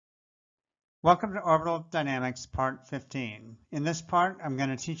Welcome to Orbital Dynamics Part 15. In this part, I'm going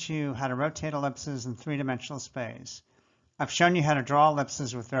to teach you how to rotate ellipses in three-dimensional space. I've shown you how to draw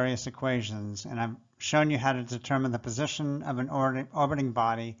ellipses with various equations, and I've shown you how to determine the position of an orbiting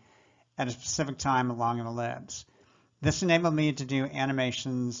body at a specific time along an ellipse. This enabled me to do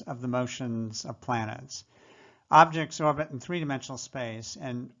animations of the motions of planets. Objects orbit in three-dimensional space,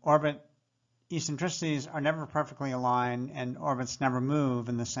 and orbit eccentricities are never perfectly aligned, and orbits never move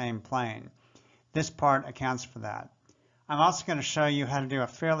in the same plane. This part accounts for that. I'm also going to show you how to do a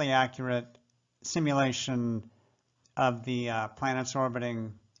fairly accurate simulation of the planets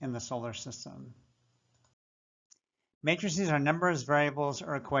orbiting in the solar system. Matrices are numbers, variables,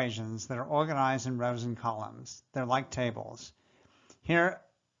 or equations that are organized in rows and columns. They're like tables. Here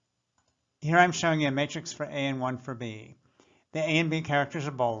I'm showing you a matrix for A and one for B. The A and B characters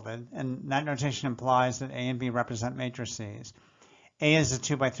are bolded, and that notation implies that A and B represent matrices. A is a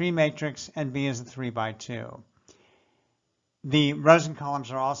 2x3 matrix, and B is a 3x2. The rows and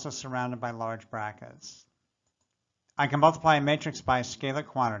columns are also surrounded by large brackets. I can multiply a matrix by a scalar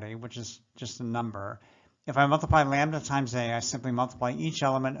quantity, which is just a number. If I multiply lambda times A, I simply multiply each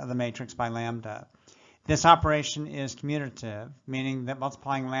element of the matrix by lambda. This operation is commutative, meaning that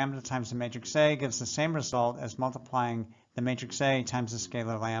multiplying lambda times the matrix A gives the same result as multiplying the matrix A times the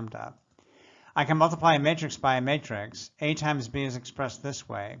scalar lambda. I can multiply a matrix by a matrix. A times B is expressed this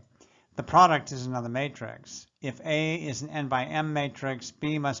way. The product is another matrix. If A is an n by m matrix,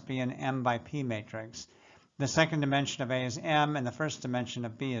 B must be an m by p matrix. The second dimension of A is m, and the first dimension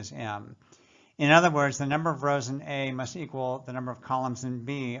of B is m. In other words, the number of rows in A must equal the number of columns in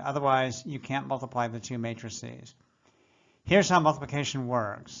B, otherwise you can't multiply the two matrices. Here's how multiplication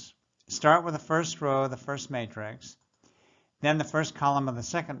works. Start with the first row of the first matrix, then the first column of the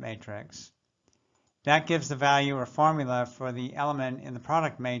second matrix. That gives the value or formula for the element in the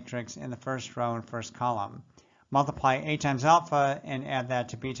product matrix in the first row and first column. Multiply A times alpha and add that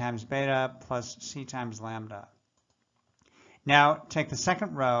to B times beta plus C times lambda. Now take the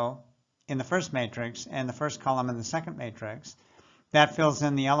second row in the first matrix and the first column in the second matrix. That fills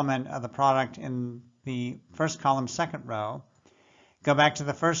in the element of the product in the first column, second row. Go back to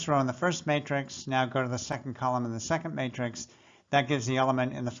the first row in the first matrix. Now go to the second column in the second matrix. That gives the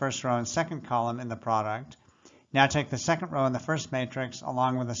element in the first row and second column in the product. Now take the second row in the first matrix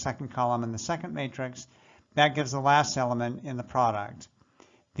along with the second column in the second matrix. That gives the last element in the product,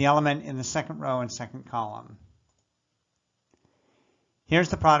 the element in the second row and second column. Here's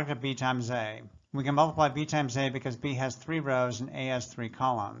the product of B times A. We can multiply B times A because B has 3 rows and A has 3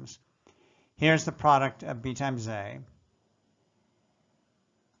 columns. Here's the product of B times A.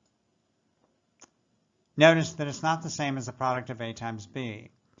 Notice that it's not the same as the product of A times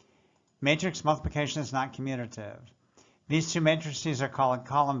B. Matrix multiplication is not commutative. These two matrices are called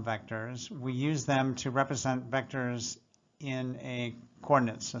column vectors. We use them to represent vectors in a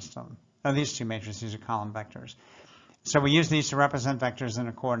coordinate system. Oh, these two matrices are column vectors. So we use these to represent vectors in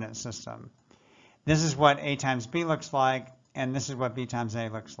a coordinate system. This is what A times B looks like, and this is what B times A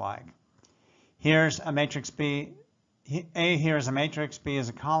looks like. Here's a matrix B. A here is a matrix, B is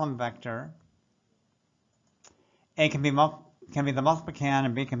a column vector. A can be the multiplicand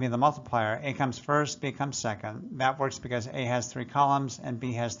and B can be the multiplier. A comes first, B comes second. That works because A has 3 columns and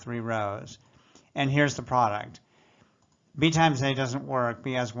B has 3 rows. And here's the product. B times A doesn't work.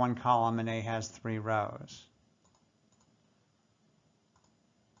 B has 1 column and A has 3 rows.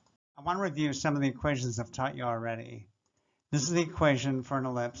 I want to review some of the equations I've taught you already. This is the equation for an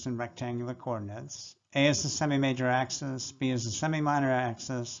ellipse in rectangular coordinates. A is the semi-major axis, B is the semi-minor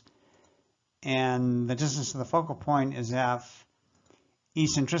axis, and the distance to the focal point is f.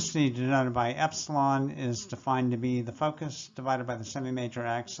 Eccentricity denoted by epsilon is defined to be the focus divided by the semi-major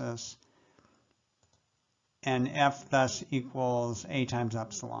axis, and f thus equals a times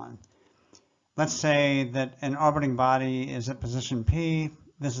epsilon. Let's say that an orbiting body is at position P.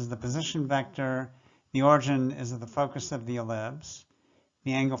 This is the position vector. The origin is at the focus of the ellipse.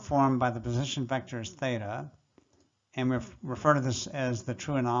 The angle formed by the position vector is theta, and we refer to this as the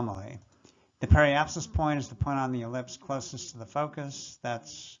true anomaly. The periapsis point is the point on the ellipse closest to the focus.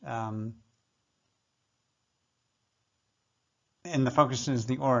 That's and the focus is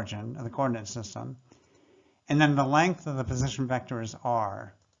the origin of the coordinate system. And then the length of the position vector is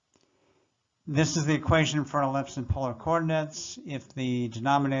r. This is the equation for an ellipse in polar coordinates. If the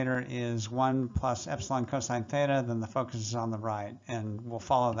denominator is 1 plus epsilon cosine theta, then the focus is on the right, and we'll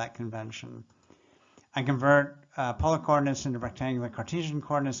follow that convention. I convert polar coordinates into rectangular Cartesian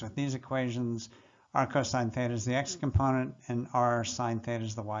coordinates with these equations. R cosine theta is the x component, and r sine theta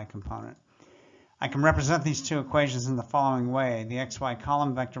is the y component. I can represent these two equations in the following way. The xy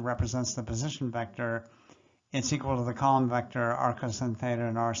column vector represents the position vector. It's equal to the column vector r cosine theta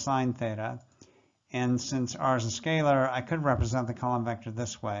and r sine theta. And since r is a scalar, I could represent the column vector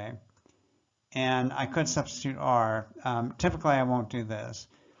this way. And I could substitute r. Typically, I won't do this.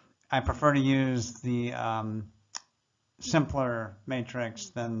 I prefer to use the simpler matrix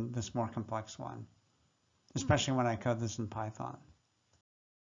than this more complex one, especially when I code this in Python.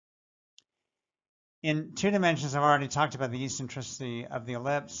 In 2 dimensions, I've already talked about the eccentricity of the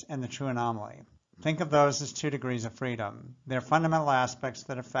ellipse and the true anomaly. Think of those as 2 degrees of freedom. They're fundamental aspects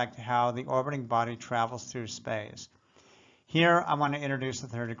that affect how the orbiting body travels through space. Here, I want to introduce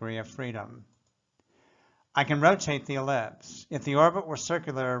the 3rd degree of freedom. I can rotate the ellipse. If the orbit were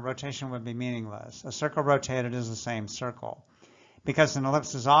circular, rotation would be meaningless. A circle rotated is the same circle. Because an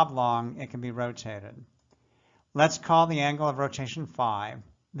ellipse is oblong, it can be rotated. Let's call the angle of rotation phi.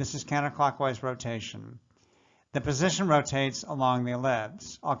 This is counterclockwise rotation. The position rotates along the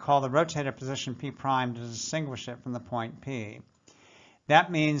ellipse. I'll call the rotated position P' to distinguish it from the point P. That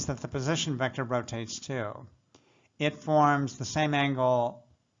means that the position vector rotates too. It forms the same angle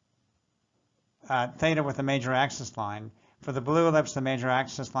theta with the major axis line. For the blue ellipse, the major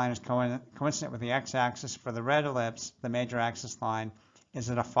axis line is coincident with the x-axis. For the red ellipse, the major axis line is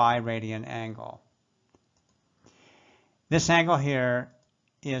at a phi radian angle. This angle here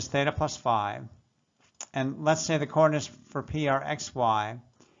is theta plus phi. And let's say the coordinates for P are xy,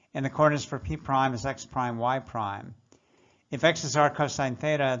 and the coordinates for P' is x prime, y prime. If x is r cosine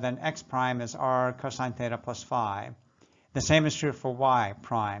theta, then x prime is r cosine theta plus phi. The same is true for y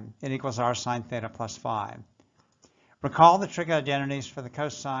prime. It equals r sine theta plus phi. Recall the trig identities for the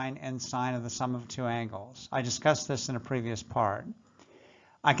cosine and sine of the sum of 2 angles. I discussed this in a previous part.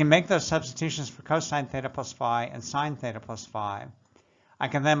 I can make those substitutions for cosine theta plus phi and sine theta plus phi. I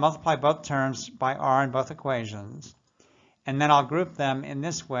can then multiply both terms by r in both equations, and then I'll group them in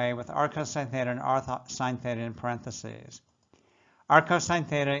this way with r cosine theta and r sine theta in parentheses. R cosine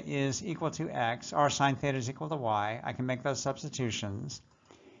theta is equal to x, r sine theta is equal to y. I can make those substitutions.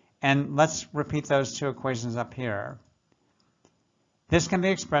 And let's repeat those 2 equations up here. This can be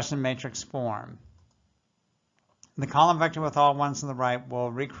expressed in matrix form. The column vector with all ones on the right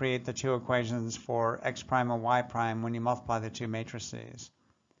will recreate the 2 equations for x prime and y prime when you multiply the 2 matrices.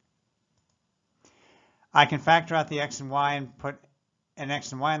 I can factor out the x and y and put an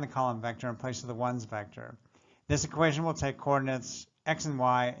x and y in the column vector in place of the ones vector. This equation will take coordinates x and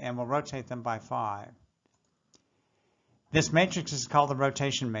y and will rotate them by phi. This matrix is called the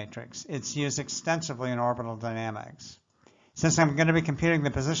rotation matrix. It's used extensively in orbital dynamics. Since I'm going to be computing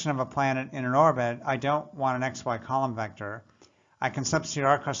the position of a planet in an orbit, I don't want an xy column vector. I can substitute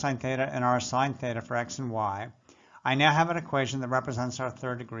r cosine theta and r sine theta for x and y. I now have an equation that represents our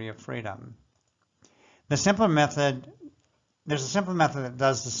 3rd degree of freedom. There's a simpler method that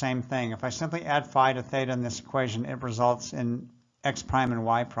does the same thing. If I simply add phi to theta in this equation, it results in x prime and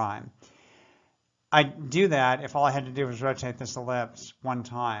y prime. I'd do that if all I had to do was rotate this ellipse 1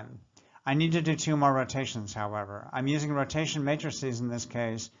 time. I need to do 2 more rotations, however. I'm using rotation matrices in this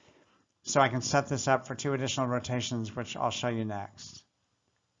case, so I can set this up for 2 additional rotations, which I'll show you next.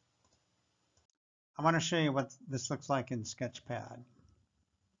 I want to show you what this looks like in Sketchpad.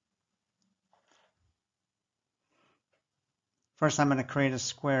 First, I'm going to create a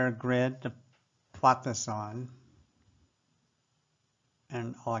square grid to plot this on,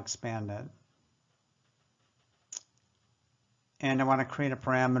 and I'll expand it. And I want to create a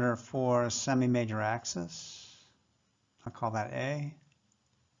parameter for a semi-major axis. I'll call that A.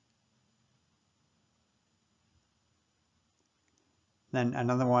 Then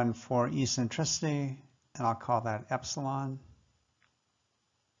another one for eccentricity, and I'll call that epsilon.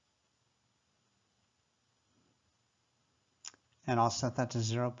 And I'll set that to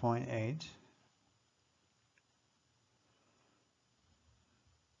 0.8.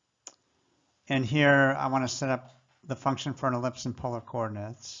 And here I want to set up the function for an ellipse in polar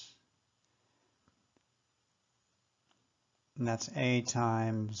coordinates. And that's A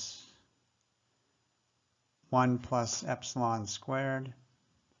times 1 plus epsilon squared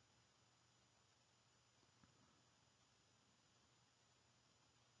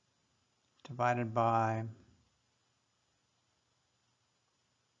divided by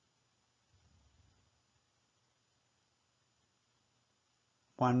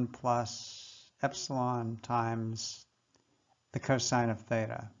 1 plus epsilon times the cosine of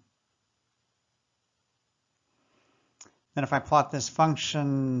theta. Then if I plot this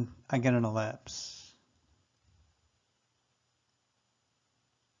function, I get an ellipse.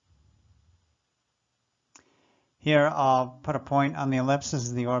 Here I'll put a point on the ellipse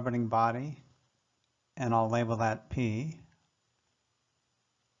as the orbiting body. and I'll label that P.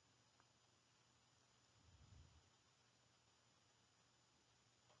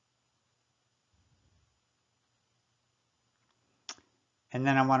 And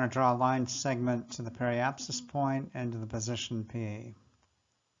then I want to draw a line segment to the periapsis point and to the position P.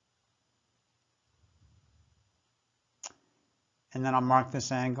 And then I'll mark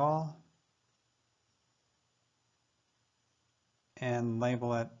this angle and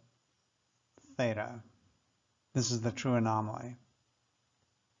label it theta. This is the true anomaly.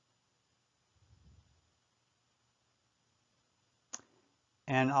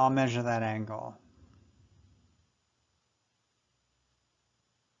 And I'll measure that angle.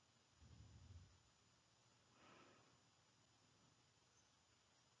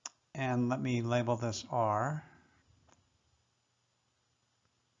 And let me label this R.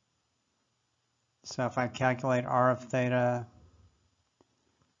 So if I calculate R of theta,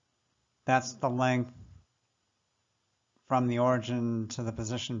 that's the length from the origin to the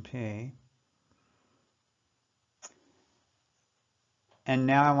position P. And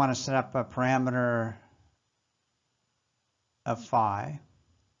now I want to set up a parameter of phi.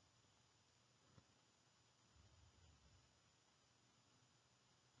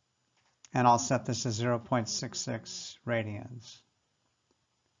 And I'll set this to 0.66 radians.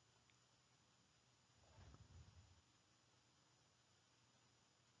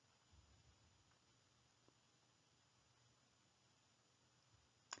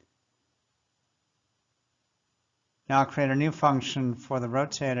 Now I'll create a new function for the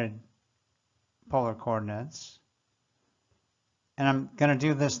rotated polar coordinates. And I'm going to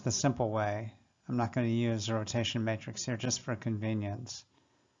do this the simple way. I'm not going to use a rotation matrix here just for convenience.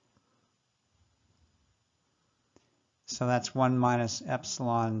 So that's 1 minus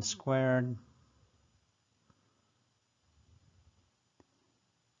epsilon squared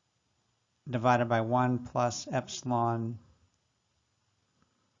divided by 1 plus epsilon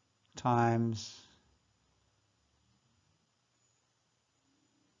times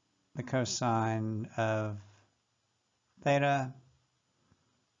the cosine of theta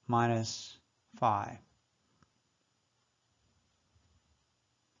minus phi.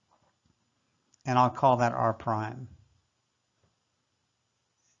 And I'll call that R prime.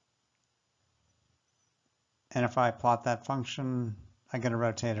 And if I plot that function, I get a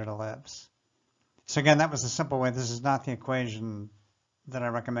rotated ellipse. So again, that was a simple way. This is not the equation that I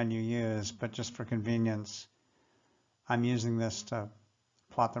recommend you use, but just for convenience, I'm using this to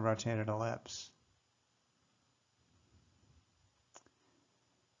plot the rotated ellipse.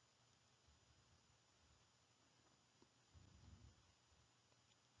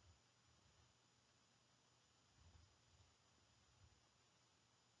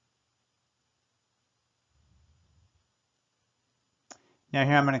 Now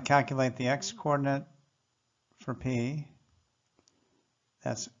here I'm going to calculate the x-coordinate for P.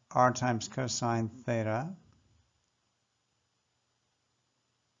 That's R times cosine theta.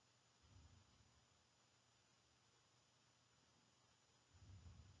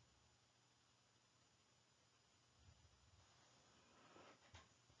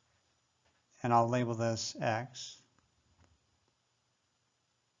 And I'll label this x.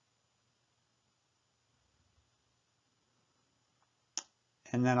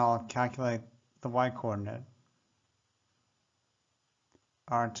 And then I'll calculate the y-coordinate,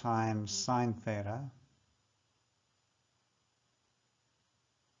 R times sine theta.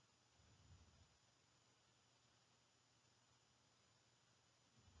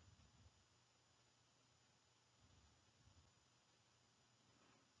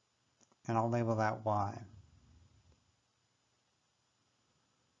 And I'll label that y.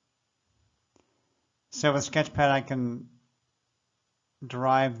 So with Sketchpad, I can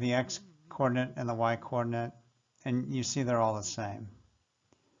derive the x-coordinate and the y-coordinate, and you see they're all the same.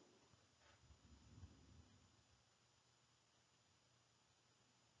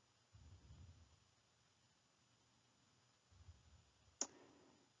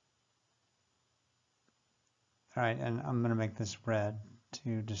 All right, and I'm going to make this red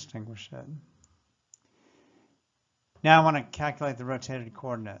to distinguish it. Now I want to calculate the rotated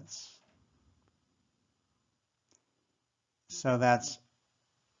coordinates. So that's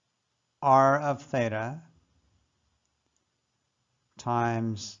R of theta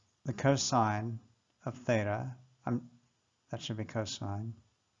times the cosine of theta. That should be cosine.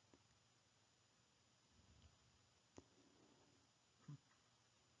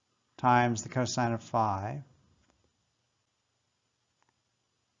 Times the cosine of phi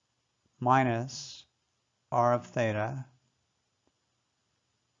minus R of theta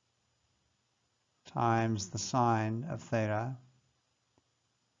times the sine of theta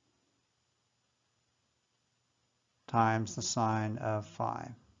times the sine of phi.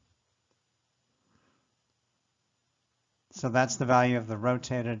 So that's the value of the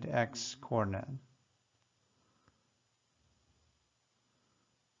rotated x coordinate.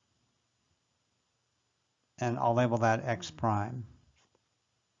 And I'll label that x prime.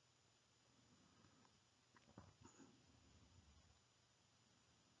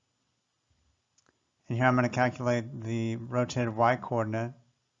 And here I'm going to calculate the rotated y coordinate,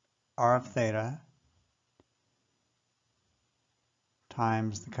 r of theta,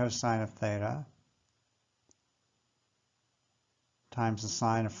 times the cosine of theta, times the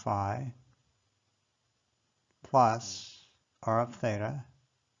sine of phi, plus r of theta,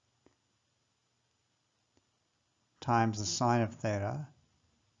 times the sine of theta,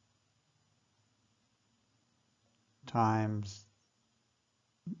 times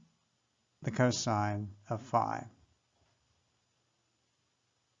the cosine of phi.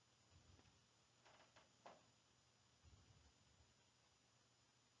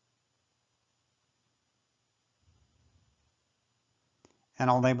 And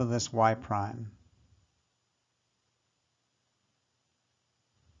I'll label this y prime.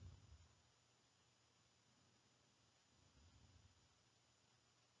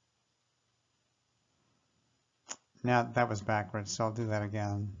 Now that was backwards, so I'll do that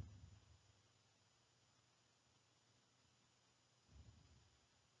again.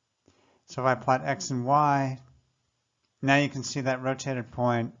 So if I plot x and y, now you can see that rotated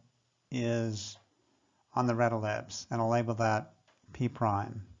point is on the red ellipse, and I'll label that P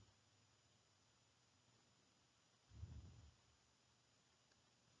prime.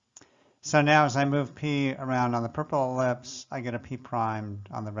 So now as I move P around on the purple ellipse, I get a P prime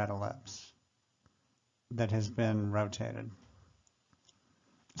on the red ellipse that has been rotated.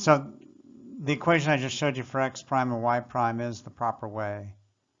 So the equation I just showed you for x prime and y prime is the proper way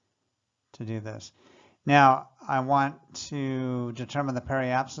to do this. Now I want to determine the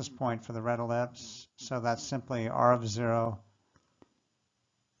periapsis point for the red ellipse, so that's simply r of 0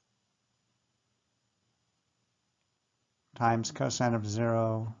 times cosine of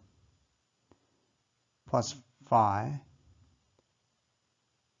 0 plus phi,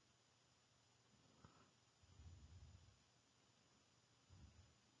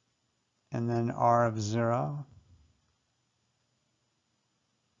 and then r of 0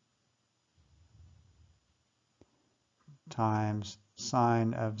 times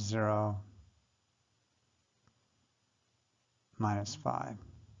sine of 0 minus phi.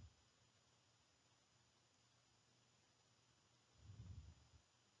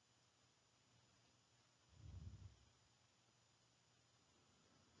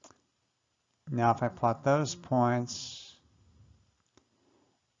 Now if I plot those points,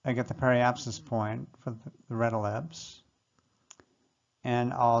 I get the periapsis point for the red ellipse,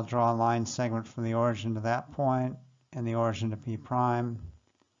 and I'll draw a line segment from the origin to that point and the origin to P prime.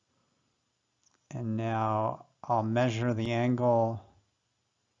 And now I'll measure the angle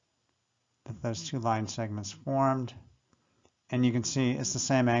that those two line segments formed, and you can see it's the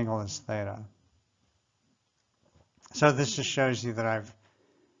same angle as theta. So this just shows you that I've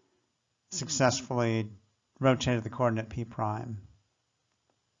successfully rotated the coordinate P prime.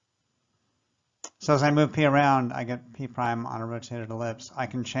 So as I move P around, I get P prime on a rotated ellipse. I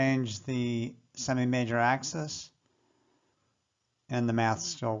can change the semi-major axis, and the math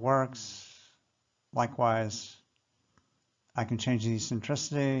still works. Likewise, I can change the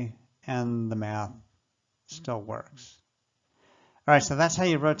eccentricity, and the math still works. All right, so that's how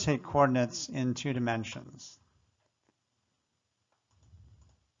you rotate coordinates in 2 dimensions.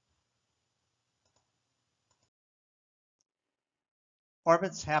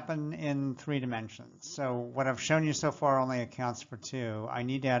 Orbits happen in 3 dimensions. So what I've shown you so far only accounts for 2. I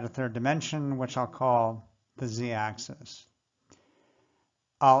need to add a 3rd dimension, which I'll call the z-axis.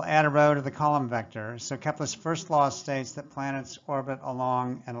 I'll add a row to the column vector. So Kepler's first law states that planets orbit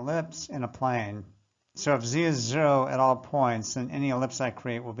along an ellipse in a plane. So if z is 0 at all points, then any ellipse I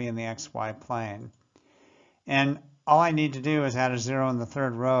create will be in the xy plane. And all I need to do is add a 0 in the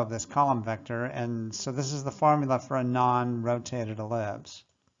 3rd row of this column vector, and so this is the formula for a non-rotated ellipse.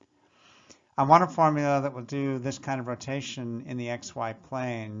 I want a formula that will do this kind of rotation in the xy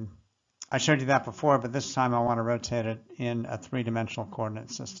plane. I showed you that before, but this time I want to rotate it in a 3-dimensional coordinate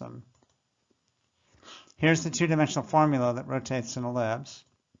system. Here's the 2-dimensional formula that rotates an ellipse.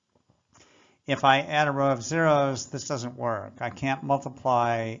 If I add a row of zeros, this doesn't work. I can't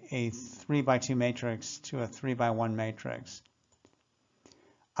multiply a 3x2 matrix to a 3x1 matrix.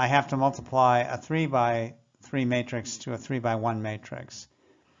 I have to multiply a 3x3 matrix to a 3x1 matrix.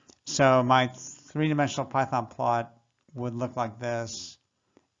 So my 3-dimensional Python plot would look like this,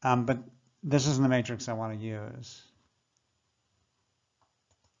 but this isn't the matrix I want to use.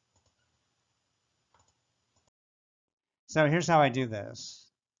 So here's how I do this.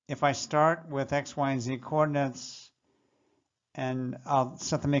 If I start with x, y, and z coordinates, and I'll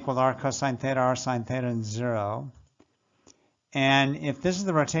set them equal to r cosine theta, r sine theta, and 0. And if this is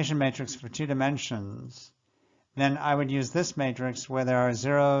the rotation matrix for 2 dimensions, then I would use this matrix where there are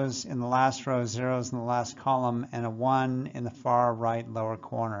zeros in the last row, zeros in the last column, and a 1 in the far right lower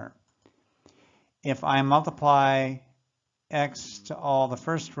corner. If I multiply x to all the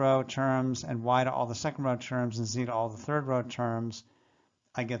first row terms and y to all the second row terms and z to all the third row terms,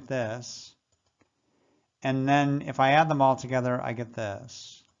 I get this. And then if I add them all together, I get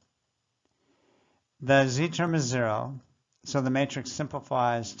this. The z term is 0, so the matrix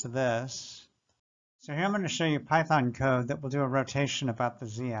simplifies to this. So here I'm going to show you Python code that will do a rotation about the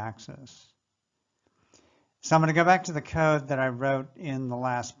z-axis. So I'm going to go back to the code that I wrote in the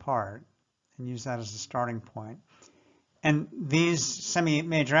last part and use that as a starting point. And these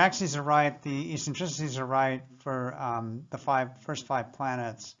semi-major axes are right, the eccentricities are right for the first five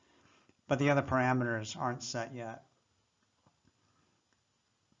planets, but the other parameters aren't set yet.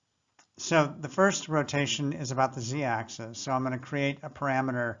 So the first rotation is about the z-axis. So I'm going to create a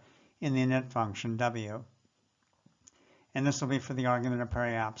parameter in the init function, w. And this will be for the argument of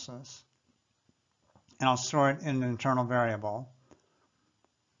periapsis. And I'll store it in an internal variable.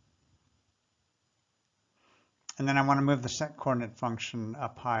 And then I want to move the set coordinate function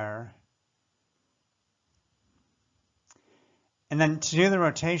up higher. And then to do the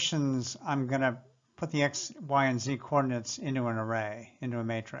rotations, I'm going to put the x, y, and z coordinates into an array, into a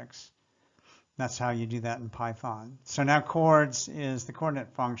matrix. That's how you do that in Python. So now coords is the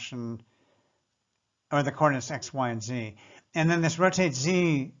coordinate function, or the coordinates x, y, and z. And then this rotate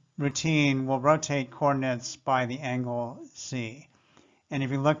z routine will rotate coordinates by the angle z. And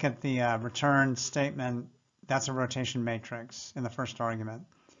if you look at the return statement, that's a rotation matrix in the first argument.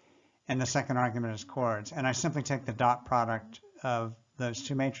 And the second argument is coords. And I simply take the dot product of those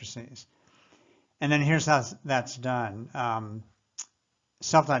two matrices. And then here's how that's done.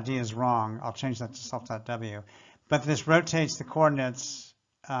 Self.d is wrong. I'll change that to self.w. But this rotates the coordinates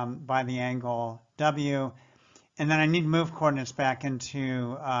by the angle w. And then I need to move coordinates back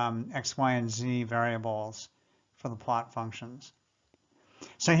into x, y, and z variables for the plot functions.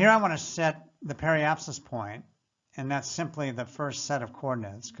 So here I want to set the periapsis point, and that's simply the first set of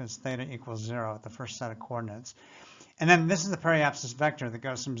coordinates, because theta equals 0 at the first set of coordinates. And then this is the periapsis vector that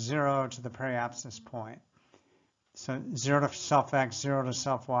goes from 0 to the periapsis point. So 0 to self x, 0 to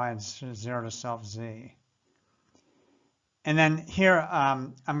self y, and 0 to self z. And then here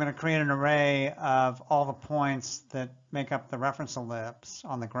I'm going to create an array of all the points that make up the reference ellipse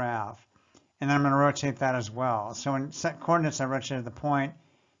on the graph. And then I'm going to rotate that as well. So in set coordinates, I rotated the point.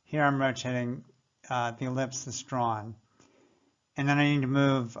 Here I'm rotating the ellipse that's drawn. And then I need to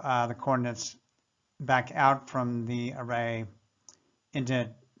move the coordinates back out from the array into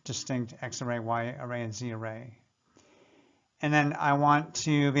distinct x array, y array, and z array. And then I want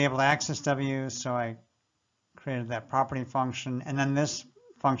to be able to access w, so I created that property function. And then this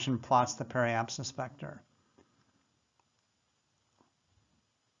function plots the periapsis vector.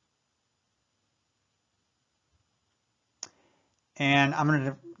 And I'm going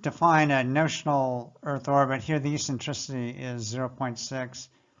to define a notional Earth orbit. Here the eccentricity is 0.6,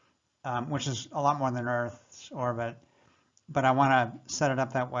 which is a lot more than Earth's orbit. But I want to set it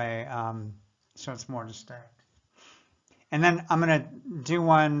up that way so it's more distinct. And then I'm going to do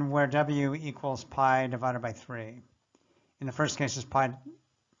one where w equals pi divided by 3. In the first case, it's pi,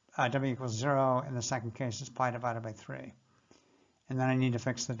 w equals 0. In the second case, it's pi divided by 3. And then I need to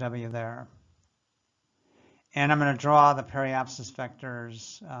fix the w there. And I'm going to draw the periapsis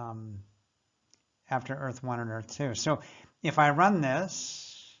vectors after Earth 1 and Earth 2. So if I run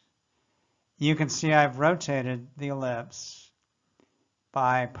this, you can see I've rotated the ellipse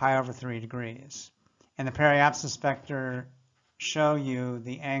by pi over 3 degrees. And the periapsis vector show you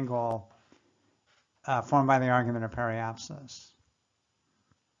the angle formed by the argument of periapsis.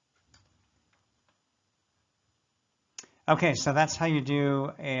 Okay, so that's how you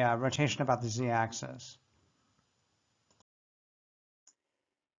do a rotation about the z-axis.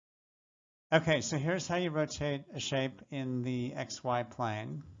 Okay, so here's how you rotate a shape in the xy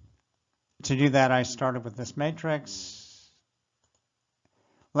plane. To do that, I started with this matrix.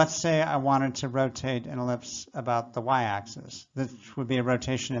 Let's say I wanted to rotate an ellipse about the y-axis. This would be a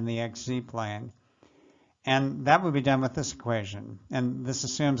rotation in the xz plane. And that would be done with this equation. And this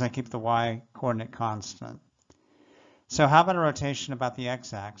assumes I keep the y-coordinate constant. So how about a rotation about the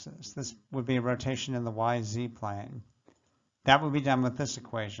x-axis? This would be a rotation in the yz plane. That would be done with this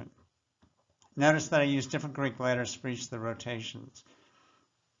equation. Notice that I use different Greek letters for each of the rotations.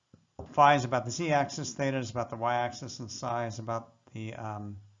 phi is about the z-axis, theta is about the y-axis, and psi is about the,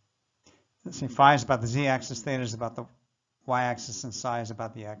 let's see, phi is about the z-axis, theta is about the y-axis, and psi is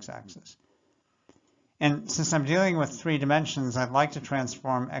about the x-axis. And since I'm dealing with 3 dimensions, I'd like to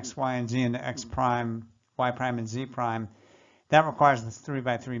transform x, y, and z into x prime, y prime, and z prime. That requires the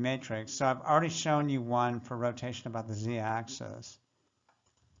 3x3 matrix. So I've already shown you one for rotation about the z-axis.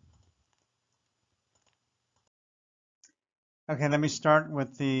 Okay, let me start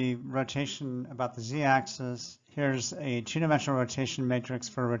with the rotation about the z-axis. Here's a 2-dimensional rotation matrix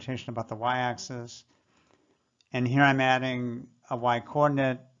for rotation about the y-axis. And here I'm adding a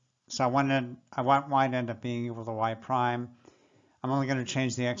y-coordinate. So I want y to end up being equal to y prime. I'm only going to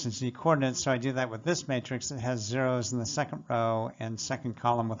change the x and z coordinates, so I do that with this matrix that has zeros in the second row and second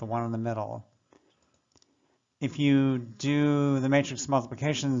column with a 1 in the middle. If you do the matrix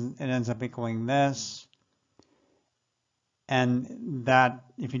multiplication, it ends up equaling this. And that,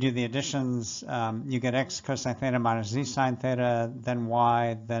 if you do the additions, you get x cosine theta minus z sine theta, then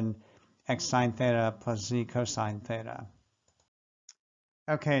y, then x sine theta plus z cosine theta.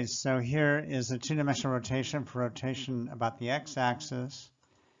 Okay, so here is a 2-dimensional rotation for rotation about the x-axis.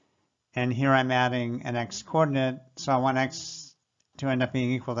 And here I'm adding an x-coordinate, so I want x to end up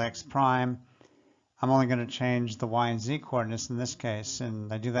being equal to x prime. I'm only going to change the y and z coordinates in this case,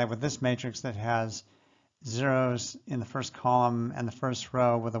 and I do that with this matrix that has zeros in the first column and the first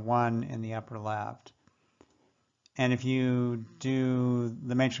row with a 1 in the upper left. And if you do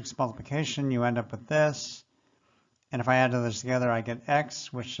the matrix multiplication, you end up with this. And if I add those together, I get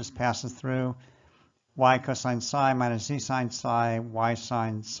x, which just passes through, y cosine psi minus z sine psi, y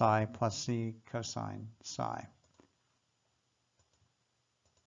sine psi plus z cosine psi.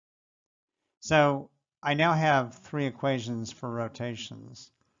 So I now have 3 equations for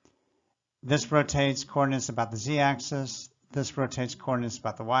rotations. This rotates coordinates about the z-axis, this rotates coordinates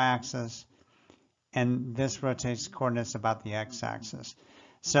about the y-axis, and this rotates coordinates about the x-axis.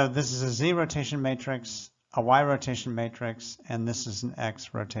 So this is a z rotation matrix, a y rotation matrix, and this is an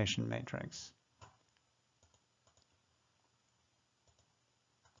x rotation matrix.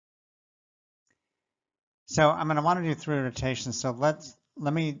 So I'm going to want to do 3 rotations. So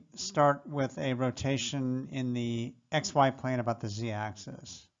let me start with a rotation in the xy plane about the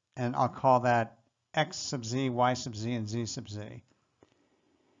z-axis, and I'll call that x sub z, y sub z, and z sub z.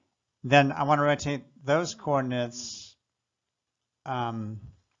 Then I want to rotate those coordinates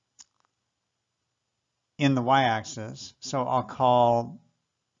in the y-axis, so I'll call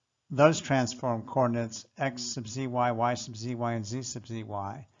those transform coordinates x sub zy, y sub zy, and z sub zy.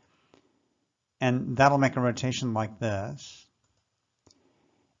 And that'll make a rotation like this.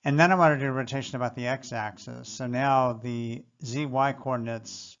 And then I want to do a rotation about the x-axis. So now the zy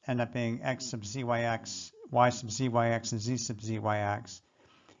coordinates end up being x sub zyx, y sub zyx, and z sub zyx.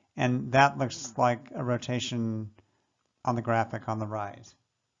 And that looks like a rotation on the graphic on the right.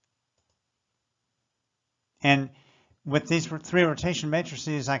 And with these 3 rotation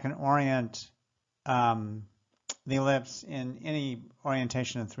matrices, I can orient the ellipse in any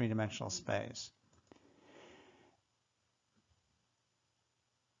orientation in 3-dimensional space.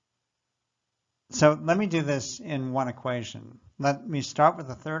 So let me do this in one equation. Let me start with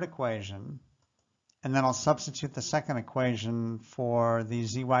the 3rd equation, and then I'll substitute the 2nd equation for the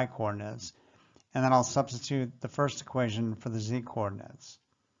zy coordinates, and then I'll substitute the 1st equation for the z coordinates.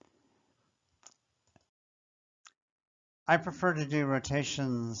 I prefer to do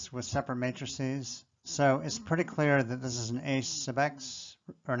rotations with separate matrices, so it's pretty clear that this is an A sub x,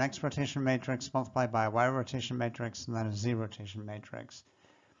 or an x rotation matrix multiplied by a y rotation matrix, and then a z rotation matrix.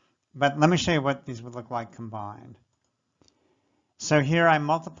 But let me show you what these would look like combined. So here I'm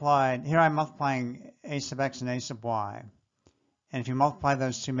multiplying A sub x and A sub y. And if you multiply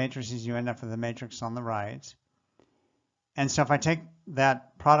those 2 matrices, you end up with a matrix on the right. And so if I take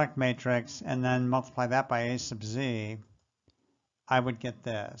that product matrix and then multiply that by A sub z, I would get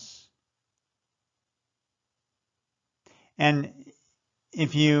this. And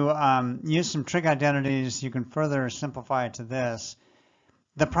if you use some trig identities, you can further simplify it to this.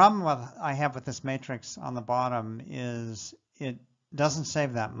 The problem I have with this matrix on the bottom is it doesn't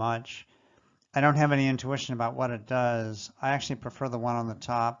save that much. I don't have any intuition about what it does. I actually prefer the one on the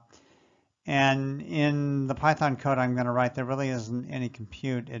top. And in the Python code I'm going to write, there really isn't any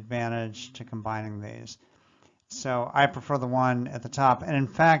compute advantage to combining these. So I prefer the one at the top. And in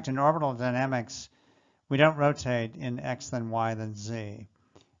fact, in orbital dynamics, we don't rotate in x then y then z.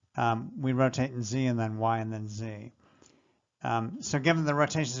 We rotate in z and then y and then z. So given the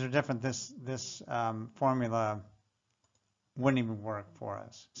rotations are different, this formula wouldn't even work for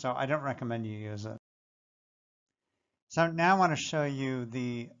us. So I don't recommend you use it. So now I want to show you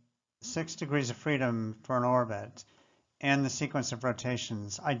the 6 degrees of freedom for an orbit and the sequence of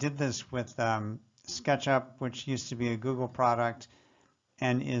rotations. I did this with SketchUp, which used to be a Google product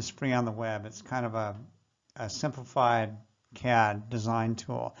and is free on the web. It's kind of a simplified CAD design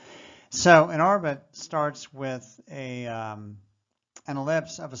tool. So an orbit starts with an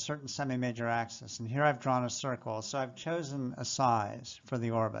ellipse of a certain semi-major axis. And here I've drawn a circle. So I've chosen a size for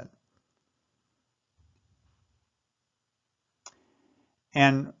the orbit.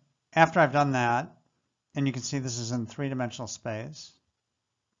 And after I've done that, and you can see this is in three-dimensional space,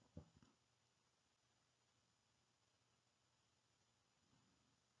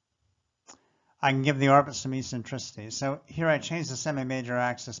 I can give the orbit some eccentricity. So here I changed the semi-major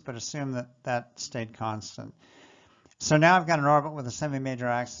axis, but assume that that stayed constant. So now I've got an orbit with a semi-major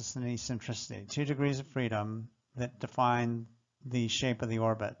axis and an eccentricity, 2 degrees of freedom that define the shape of the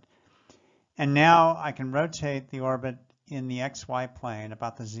orbit. And now I can rotate the orbit in the XY plane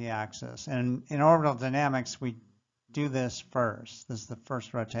about the Z-axis. And in orbital dynamics, we do this first. This is the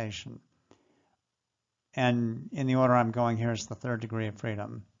first rotation. And in the order I'm going here is the 3rd degree of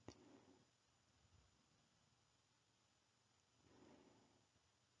freedom.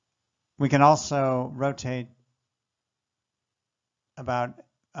 We can also rotate about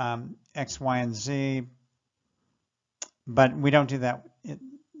X, Y, and Z, but we don't do that.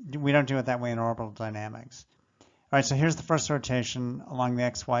 We don't do it that way in orbital dynamics. All right, so here's the first rotation along the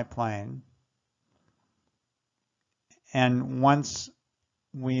XY plane. And once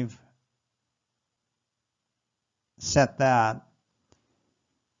we've set that,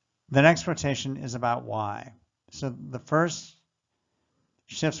 the next rotation is about Y. So the first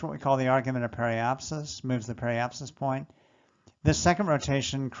shifts what we call the argument of periapsis, moves the periapsis point. This second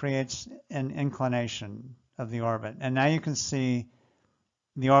rotation creates an inclination of the orbit. And now you can see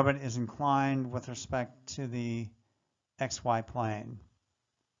the orbit is inclined with respect to the XY plane.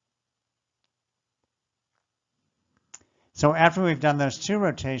 So after we've done those two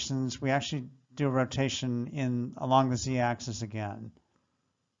rotations, we actually do a rotation along the Z-axis again.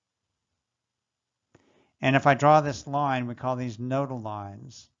 And if I draw this line, we call these nodal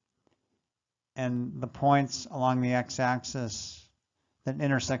lines. And the points along the x-axis that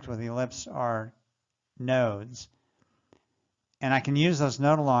intersect with the ellipse are nodes. And I can use those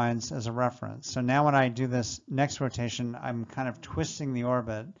nodal lines as a reference. So now when I do this next rotation, I'm kind of twisting the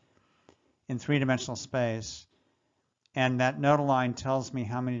orbit in three-dimensional space. And that nodal line tells me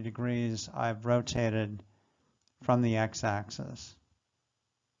how many degrees I've rotated from the x-axis.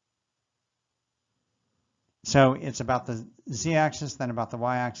 So it's about the z-axis, then about the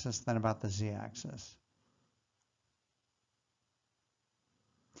y-axis, then about the z-axis.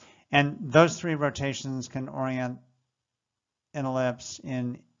 And those three rotations can orient an ellipse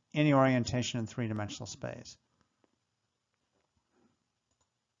in any orientation in three-dimensional space.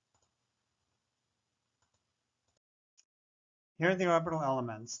 Here are the orbital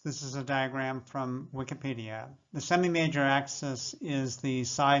elements. This is a diagram from Wikipedia. The semi-major axis is the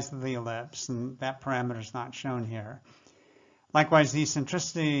size of the ellipse, and that parameter is not shown here. Likewise, the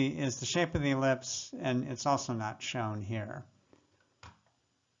eccentricity is the shape of the ellipse, and it's also not shown here.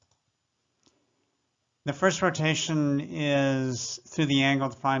 The first rotation is through the angle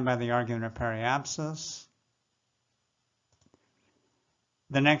defined by the argument of periapsis.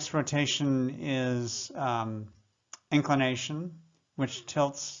 The next rotation is inclination, which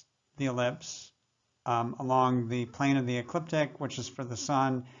tilts the ellipse along the plane of the ecliptic, which is for the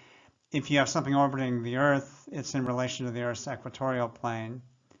sun. If you have something orbiting the Earth, it's in relation to the Earth's equatorial plane.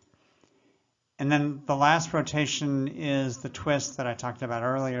 And then the last rotation is the twist that I talked about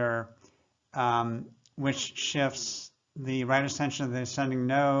earlier, which shifts the right ascension of the ascending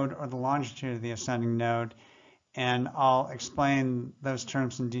node or the longitude of the ascending node. And I'll explain those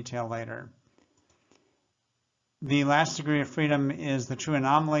terms in detail later. The last degree of freedom is the true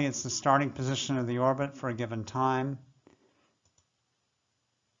anomaly. It's the starting position of the orbit for a given time.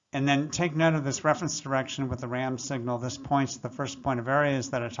 And then take note of this reference direction with the RAM signal. This points to the first point of areas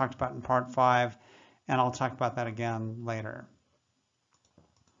that I talked about in part 5, and I'll talk about that again later.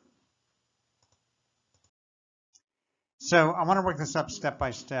 So I want to work this up step by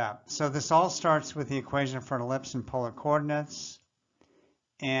step. So this all starts with the equation for an ellipse in polar coordinates.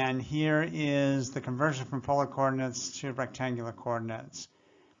 And here is the conversion from polar coordinates to rectangular coordinates.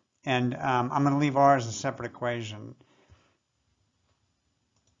 And I'm going to leave R as a separate equation.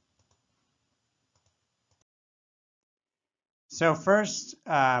 So first,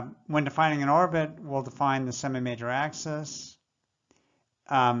 when defining an orbit, we'll define the semi-major axis.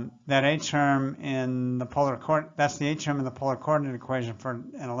 That A term in the polar coordinate, that's the A term in the polar coordinate equation for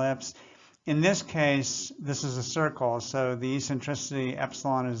an ellipse. In this case, this is a circle, so the eccentricity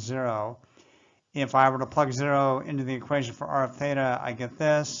epsilon is 0. If I were to plug 0 into the equation for r of theta, I get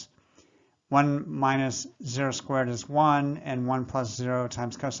this. 1 minus 0 squared is 1, and 1 plus 0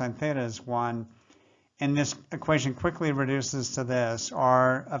 times cosine theta is 1. And this equation quickly reduces to this,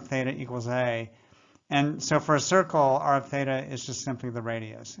 r of theta equals a. And so for a circle, r of theta is just simply the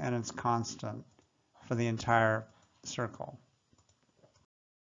radius, and it's constant for the entire circle.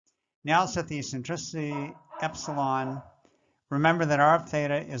 Now set the eccentricity epsilon. Remember that r of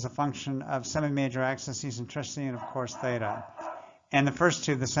theta is a function of semi-major axis eccentricity and, of course, theta. And the first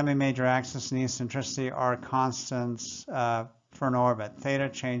two, the semi-major axis and eccentricity, are constants for an orbit. Theta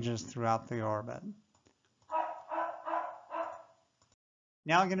changes throughout the orbit.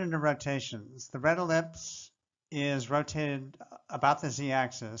 Now I'll get into rotations. The red ellipse is rotated about the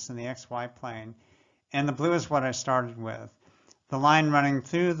z-axis in the xy plane, and the blue is what I started with. The line running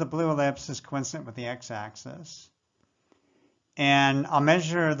through the blue ellipse is coincident with the x-axis. And I'll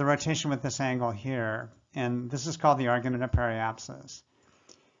measure the rotation with this angle here, and this is called the argument of periapsis.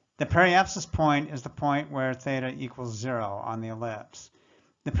 The periapsis point is the point where theta equals 0 on the ellipse.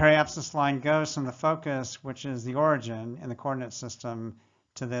 The periapsis line goes from the focus, which is the origin in the coordinate system,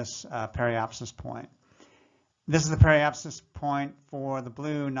 to this periapsis point. This is the periapsis point for the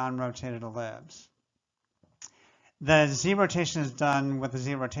blue non-rotated ellipse. The z rotation is done with the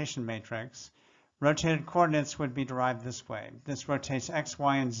z rotation matrix. Rotated coordinates would be derived this way. This rotates x,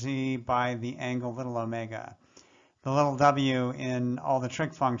 y, and z by the angle little omega. The little w in all the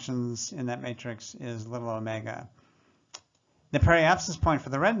trig functions in that matrix is little omega. The periapsis point for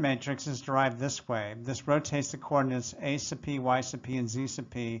the red matrix is derived this way. This rotates the coordinates a sub p, y sub p, and z sub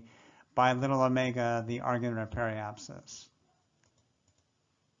p by little omega, the argument of periapsis.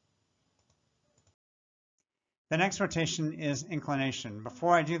 The next rotation is inclination.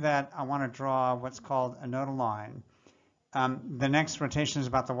 Before I do that, I want to draw what's called a nodal line. The next rotation is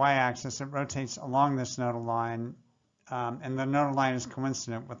about the y-axis. It rotates along this nodal line, and the nodal line is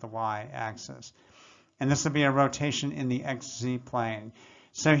coincident with the y-axis. And this will be a rotation in the xz plane.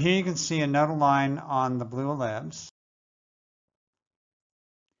 So here you can see a nodal line on the blue ellipse.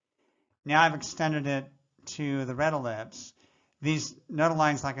 Now I've extended it to the red ellipse. These nodal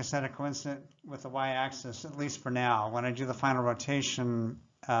lines, like I said, are coincident with the y-axis, at least for now. When I do the final rotation,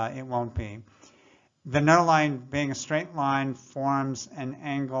 it won't be. The nodal line, being a straight line, forms an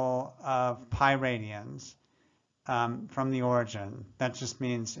angle of pi radians from the origin. That just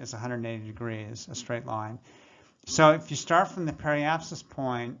means it's 180 degrees, a straight line. So if you start from the periapsis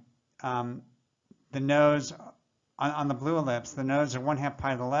point, the nodes on the blue ellipse, the nodes are 1/2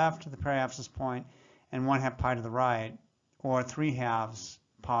 pi to the left of the periapsis point and 1/2 pi to the right, or 3/2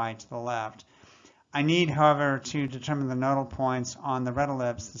 pi to the left. I need, however, to determine the nodal points on the red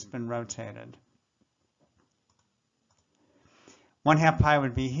ellipse that's been rotated. 1/2 pi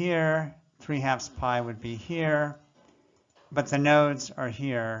would be here, 3/2 pi would be here, but the nodes are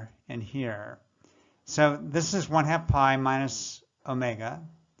here and here. So this is 1/2 pi minus omega,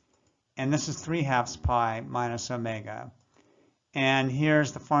 and this is 3/2 pi minus omega. And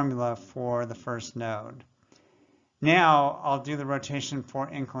here's the formula for the first node. Now I'll do the rotation for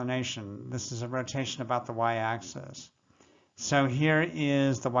inclination. This is a rotation about the y-axis. So here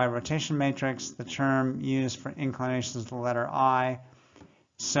is the y rotation matrix. The term used for inclination is the letter I.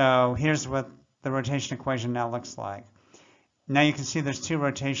 So here's what the rotation equation now looks like. Now you can see there's two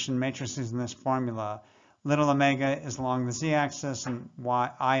rotation matrices in this formula. Little omega is along the z-axis and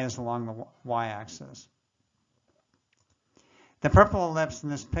I is along the y-axis. The purple ellipse in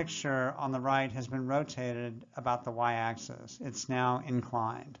this picture on the right has been rotated about the y-axis. It's now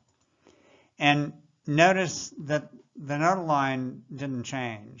inclined. And notice that the nodal line didn't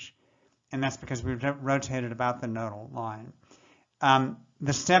change, and that's because we rotated about the nodal line.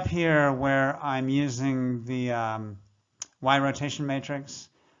 The step here where I'm using the y rotation matrix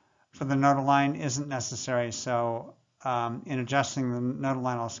for the nodal line isn't necessary, so in adjusting the nodal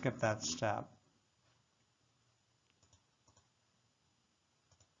line, I'll skip that step.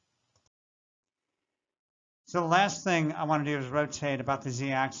 So the last thing I want to do is rotate about the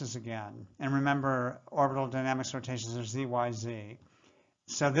z-axis again. And remember, orbital dynamics rotations are z, y, z.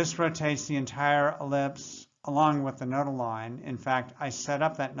 So this rotates the entire ellipse along with the nodal line. In fact, I set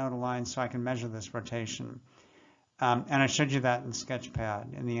up that nodal line so I can measure this rotation. And I showed you that in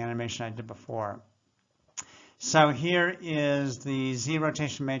Sketchpad in the animation I did before. So here is the z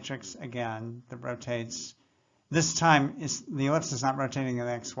rotation matrix again that rotates. This time, the ellipse is not rotating in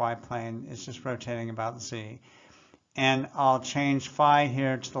the xy plane, it's just rotating about z. And I'll change phi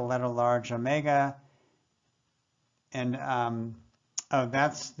here to the letter large omega, and Oh,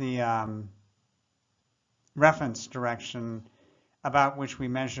 that's the reference direction about which we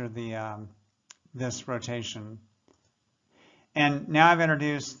measure the this rotation. And now I've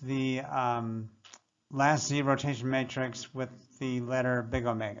introduced the last Z rotation matrix with the letter big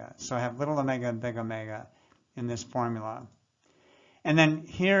omega. So I have little omega and big omega in this formula. And then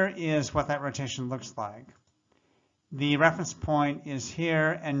here is what that rotation looks like. The reference point is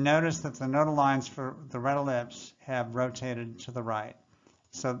here, and notice that the nodal lines for the red ellipse have rotated to the right.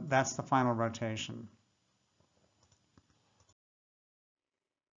 So that's the final rotation.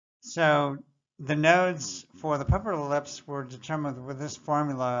 So the nodes for the purple ellipse were determined with this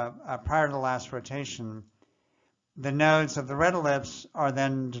formula prior to the last rotation. The nodes of the red ellipse are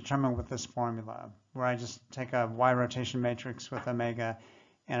then determined with this formula, where I just take a Y rotation matrix with omega,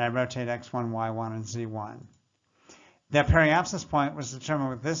 and I rotate x1, y1, and z1. The periapsis point was determined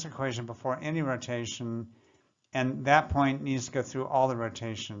with this equation before any rotation, and that point needs to go through all the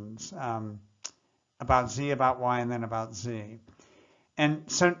rotations, about z, about y, and then about z.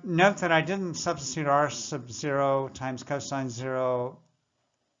 And so note that I didn't substitute r sub 0 times cosine 0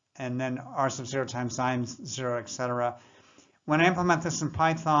 and then r sub 0 times sine 0, etc. When I implement this in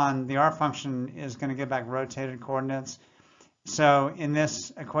Python, the r function is going to give back rotated coordinates. So in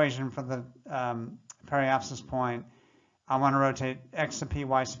this equation for the periapsis point, I want to rotate x sub p,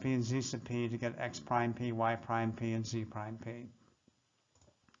 y sub p, and z sub p to get x prime p, y prime p, and z prime p.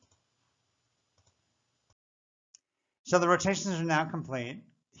 So the rotations are now complete.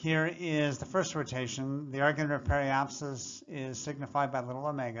 Here is the first rotation. The argument of periapsis is signified by little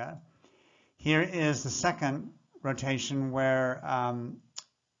omega. Here is the second rotation where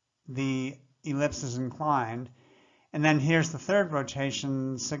the ellipse is inclined. And then here's the third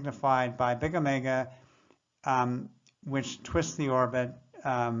rotation signified by big omega, which twists the orbit,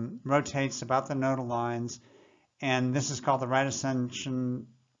 rotates about the nodal lines, and this is called the right ascension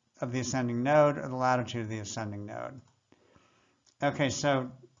of the ascending node or the latitude of the ascending node. Okay,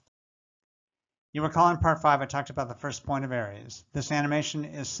 so you recall in part 5 I talked about the first point of Aries. This animation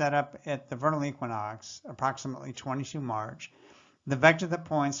is set up at the vernal equinox, approximately 22 March. The vector that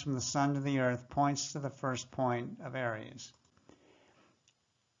points from the sun to the earth points to the first point of Aries.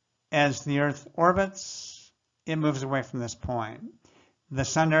 As the earth orbits, it moves away from this point. The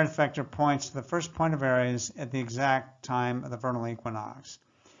sun-to-earth vector points to the first point of Aries at the exact time of the vernal equinox.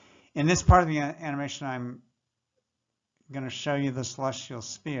 In this part of the animation, I'm going to show you the celestial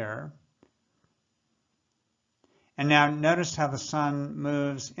sphere. And now notice how the sun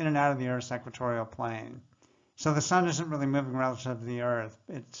moves in and out of the Earth's equatorial plane. So the sun isn't really moving relative to the Earth,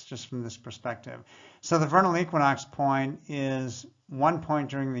 it's just from this perspective. So the vernal equinox point is one point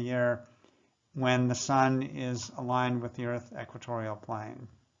during the year when the sun is aligned with the Earth's equatorial plane.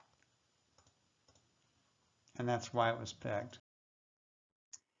 And that's why it was picked.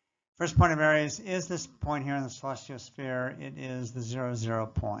 First point of Aries is this point here in the celestial sphere. It is the 0, 0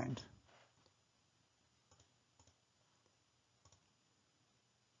 point.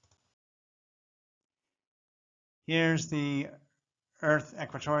 Here's the Earth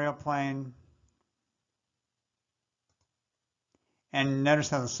equatorial plane. And notice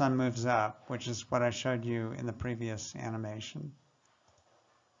how the sun moves up, which is what I showed you in the previous animation.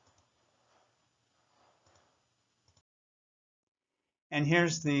 And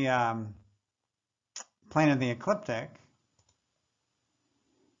here's the plane of the ecliptic.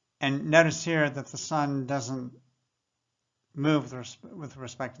 And notice here that the sun doesn't move with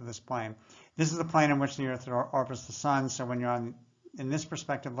respect to this plane. This is the plane in which the Earth orbits the sun, so when you're in this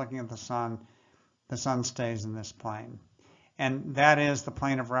perspective looking at the sun stays in this plane. And that is the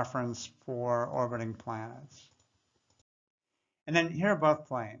plane of reference for orbiting planets. And then here are both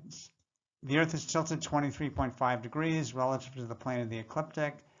planes. The Earth is tilted 23.5 degrees relative to the plane of the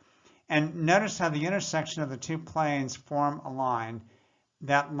ecliptic. And notice how the intersection of the two planes form a line.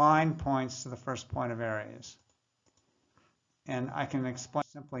 That line points to the first point of Aries. And I can explain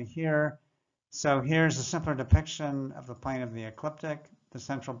simply here. So here's a simpler depiction of the plane of the ecliptic. The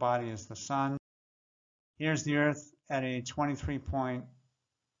central body is the sun. Here's the Earth at a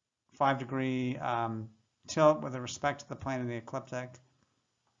 23.5 degree tilt with respect to the plane of the ecliptic.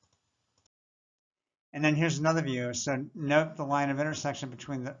 And then here's another view. So note the line of intersection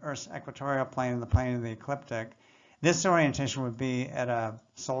between the Earth's equatorial plane and the plane of the ecliptic. This orientation would be at a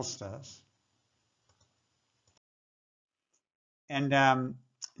solstice. And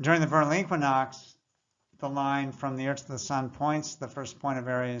during the vernal equinox, the line from the Earth to the sun points to the first point of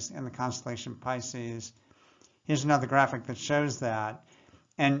Aries in the constellation Pisces. Here's another graphic that shows that.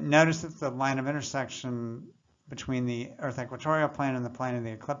 And notice that the line of intersection between the Earth equatorial plane and the plane of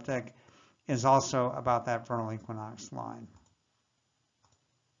the ecliptic is also about that vernal equinox line.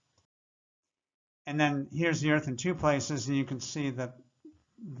 And then here's the Earth in two places, and you can see that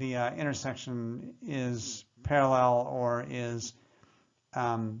the intersection is parallel or is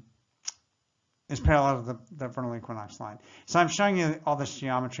parallel to the vernal equinox line. So I'm showing you all this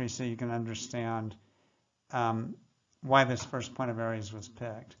geometry so you can understand why this first point of Aries was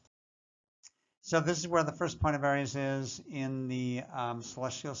picked. So this is where the first point of Aries is in the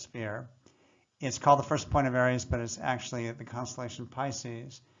celestial sphere. It's called the first point of Aries, but it's actually the constellation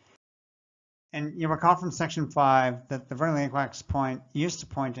Pisces. And you recall from section 5 that the vernal equinox point used to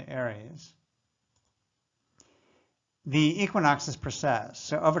point to Aries. The equinox is precess.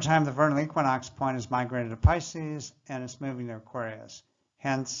 So over time, the vernal equinox point is migrated to Pisces and it's moving to Aquarius.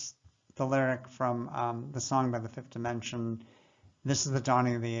 Hence the lyric from the song by the Fifth Dimension, "This is the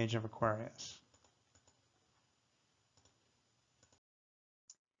dawning of the age of Aquarius."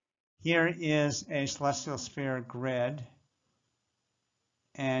 Here is a celestial sphere grid,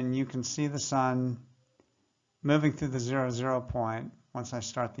 and you can see the sun moving through the 0, point once I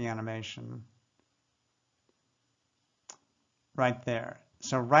start the animation. Right there.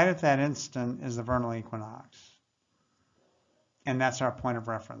 So right at that instant is the vernal equinox. And that's our point of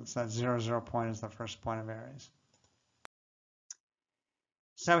reference. That 0, point is the first point of Aries.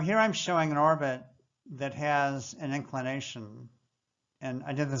 So here I'm showing an orbit that has an inclination. And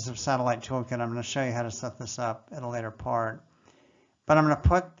I did this with Satellite Toolkit. I'm going to show you how to set this up at a later part. But I'm going to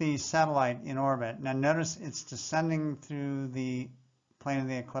put the satellite in orbit. Now notice it's descending through the plane of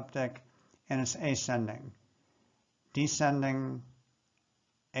the ecliptic and it's ascending. Descending,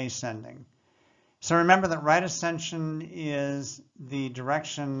 ascending. So remember that right ascension is the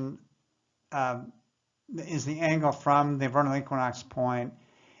direction, is the angle from the vernal equinox point.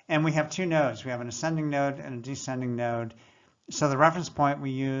 And we have two nodes. We have an ascending node and a descending node. So the reference point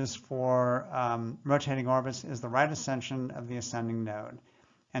we use for rotating orbits is the right ascension of the ascending node.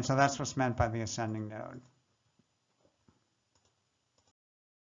 And so that's what's meant by the ascending node.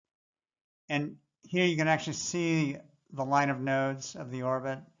 And here you can actually see the line of nodes of the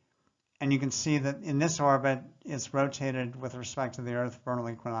orbit. And you can see that in this orbit, it's rotated with respect to the Earth vernal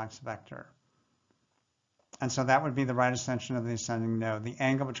equinox vector. And so that would be the right ascension of the ascending node, the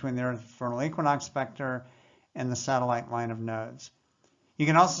angle between the Earth vernal equinox vector and the satellite line of nodes. You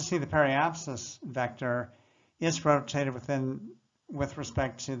can also see the periapsis vector is rotated with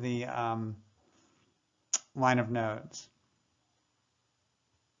respect to the line of nodes.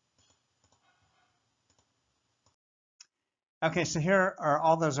 Okay, so here are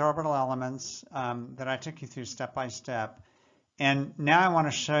all those orbital elements that I took you through step by step. And now I want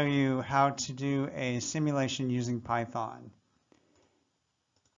to show you how to do a simulation using Python.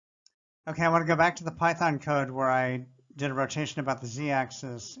 Okay, I want to go back to the Python code where I did a rotation about the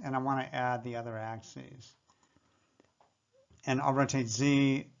z-axis, and I want to add the other axes. And I'll rotate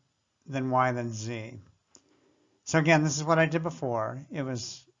z, then y, then z. So again, this is what I did before. It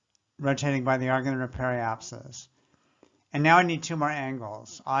was rotating by the argument of periapsis. And now I need two more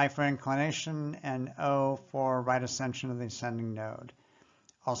angles, I for inclination and O for right ascension of the ascending node.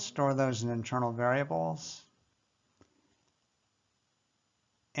 I'll store those in internal variables.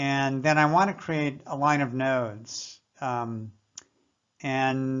 And then I want to create a line of nodes. And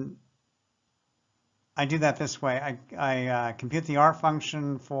I do that this way. I compute the R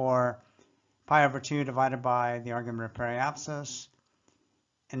function for pi over 2 divided by the argument of periapsis.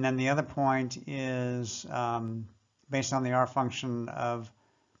 And then the other point is based on the R function of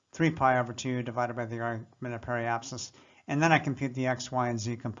 3 pi over 2 divided by the argument of periapsis. And then I compute the x, y, and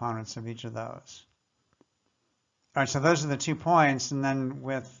z components of each of those. All right, so those are the 2 points. And then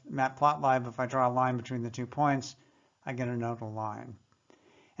with Matplotlib, if I draw a line between the 2 points, I get a nodal line.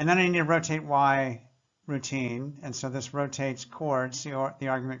 And then I need to rotate y routine. And so this rotates chords, the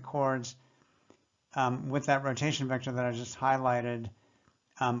argument chords, with that rotation vector that I just highlighted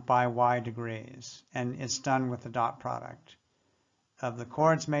by y degrees. And it's done with the dot product of the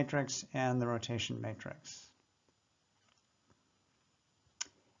chords matrix and the rotation matrix.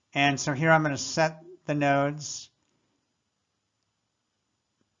 And so here I'm going to set the nodes.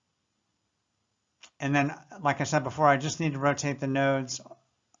 And then, like I said before, I just need to rotate the nodes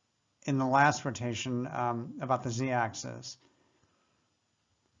in the last rotation about the z-axis.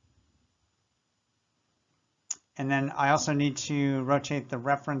 And then I also need to rotate the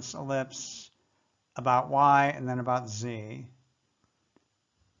reference ellipse about y and then about z.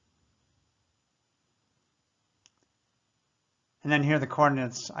 And then here are the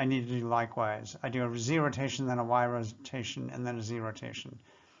coordinates I need to do likewise. I do a z rotation, then a y rotation, and then a z rotation.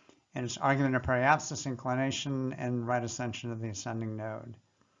 And it's argument of periapsis, inclination, and right ascension of the ascending node.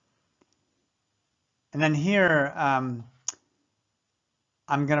 And then here, I'm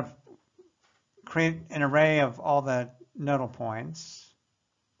going to create an array of all the nodal points.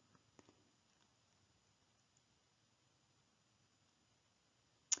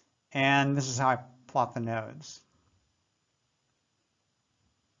 And this is how I plot the nodes.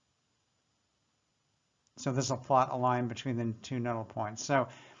 So this will plot a line between the two nodal points. So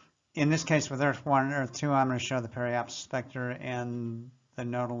in this case, with Earth 1 and Earth 2, I'm going to show the periapsis vector and the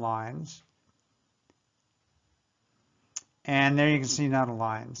nodal lines. And there you can see nodal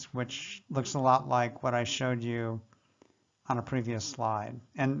lines, which looks a lot like what I showed you on a previous slide.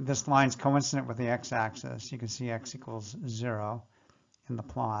 And this line is coincident with the x-axis. You can see x equals 0 in the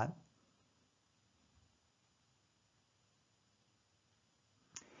plot.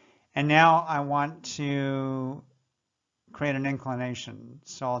 And now I want to create an inclination.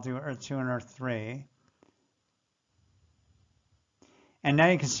 So I'll do Earth 2 and Earth 3. And now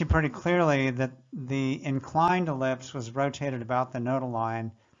you can see pretty clearly that the inclined ellipse was rotated about the nodal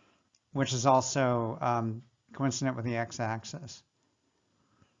line, which is also coincident with the x-axis.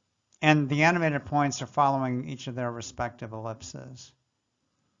 And the animated points are following each of their respective ellipses.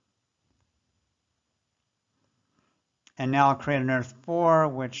 And now I'll create an Earth 4,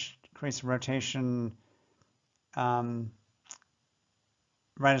 which creates a rotation right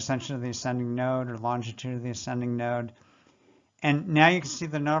ascension of the ascending node or longitude of the ascending node. And now you can see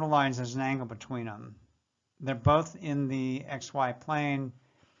the nodal lines as an angle between them. They're both in the xy plane,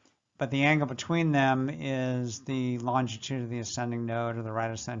 but the angle between them is the longitude of the ascending node or the right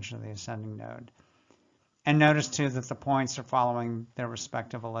ascension of the ascending node. And notice too that the points are following their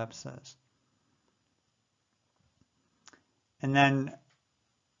respective ellipses. And then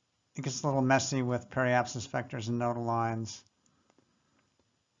it gets a little messy with periapsis vectors and nodal lines.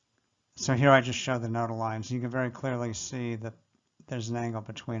 So here I just show the nodal lines. You can very clearly see that there's an angle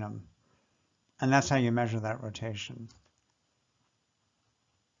between them. And that's how you measure that rotation.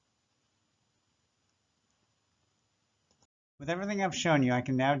 With everything I've shown you, I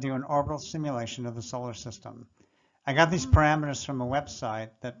can now do an orbital simulation of the solar system. I got these parameters from a website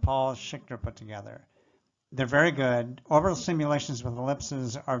that Paul Schichter put together. They're very good. Orbital simulations with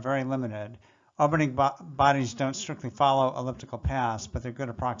ellipses are very limited. Orbiting bodies don't strictly follow elliptical paths, but they're good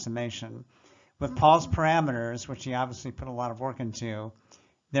approximation. With Paul's parameters, which he obviously put a lot of work into,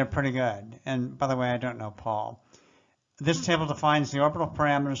 they're pretty good. And by the way, I don't know Paul. This table defines the orbital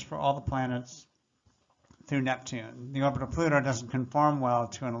parameters for all the planets through Neptune. The orbit of Pluto doesn't conform well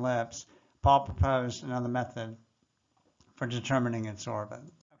to an ellipse. Paul proposed another method for determining its orbit.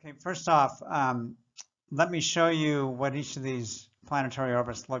 Okay, first off, let me show you what each of these planetary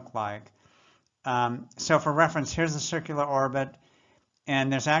orbits look like. So for reference, here's a circular orbit,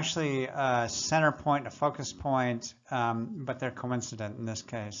 and there's actually a center point, a focus point, but they're coincident in this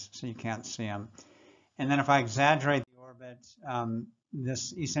case, so you can't see them. And then if I exaggerate the orbit,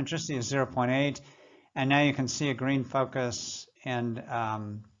 this eccentricity is 0.8, and now you can see a green focus and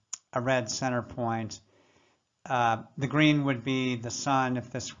a red center point. The green would be the sun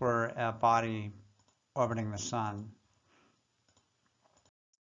if this were a body orbiting the sun.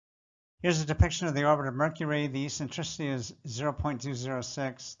 Here's a depiction of the orbit of Mercury. The eccentricity is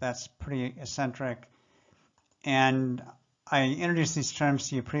 0.206. That's pretty eccentric. And I introduced these terms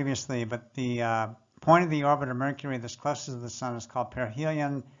to you previously, but the point of the orbit of Mercury that's closest to the sun is called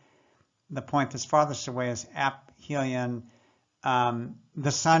perihelion. The point that's farthest away is aphelion.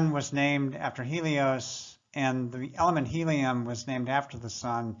 The sun was named after Helios, and the element helium was named after the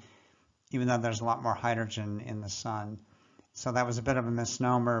sun, even though there's a lot more hydrogen in the sun. So that was a bit of a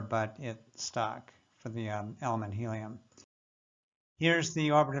misnomer, but it stuck for the element helium. Here's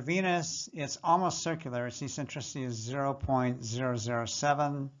the orbit of Venus. It's almost circular. Its eccentricity is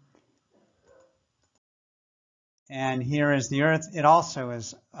 0.007. And here is the Earth. It also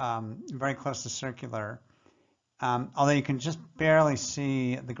is very close to circular, although you can just barely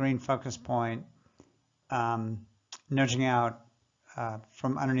see the green focus point nudging out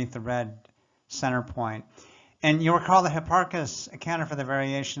from underneath the red center point. And you'll recall that Hipparchus accounted for the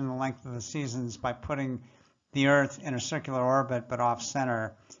variation in the length of the seasons by putting the Earth in a circular orbit but off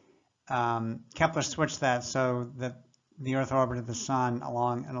center. Kepler switched that so that the Earth orbited the sun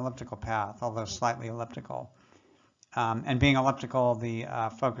along an elliptical path, although slightly elliptical. And being elliptical, the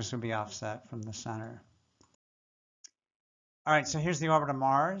focus would be offset from the center. All right, so here's the orbit of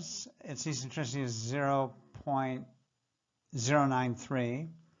Mars. Its eccentricity is 0.093.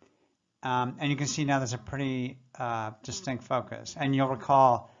 And you can see now there's a pretty distinct focus. And you'll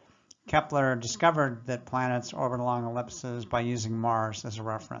recall Kepler discovered that planets orbit along ellipses by using Mars as a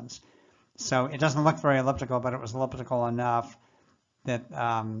reference. So it doesn't look very elliptical, but it was elliptical enough that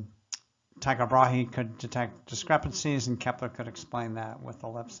Tycho Brahe could detect discrepancies, and Kepler could explain that with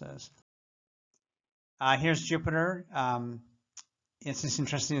ellipses. Here's Jupiter. Its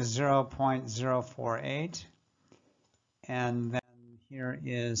eccentricity is 0.048. And then here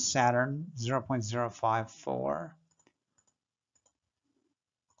is Saturn, 0.054.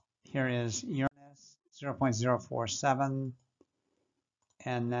 Here is Uranus, 0.047.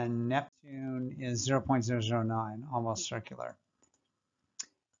 And then Neptune is 0.009, almost circular.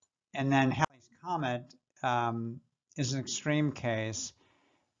 And then Halley's Comet is an extreme case.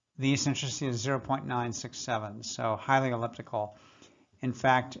 The eccentricity is 0.967, so highly elliptical. In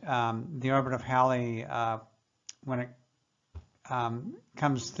fact, the orbit of Halley, when it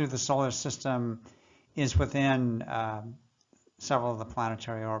comes through the solar system, is within several of the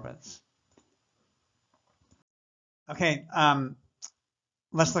planetary orbits. Okay,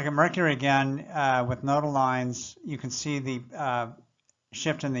 let's look at Mercury again with nodal lines. You can see the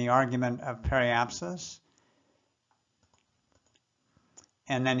shift in the argument of periapsis.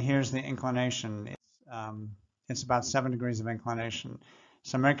 And then here's the inclination. It's about 7 degrees of inclination.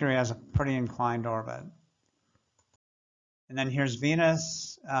 So Mercury has a pretty inclined orbit. And then here's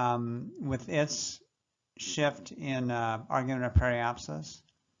Venus with its shift in argument of periapsis.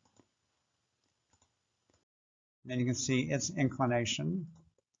 And then you can see its inclination.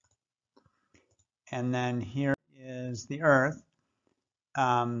 And then here is the Earth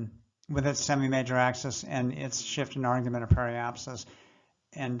with its semi-major axis and its shift in argument of periapsis.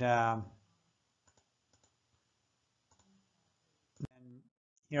 And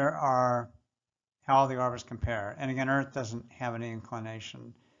here are how all the orbits compare. And again, Earth doesn't have any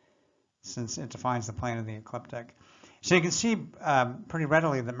inclination since it defines the plane of the ecliptic. So you can see pretty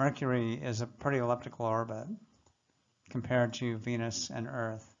readily that Mercury is a pretty elliptical orbit compared to Venus and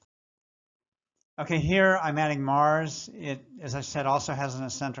Earth. Okay, here I'm adding Mars. It, as I said, also has an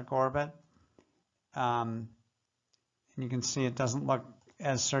eccentric orbit. And you can see it doesn't look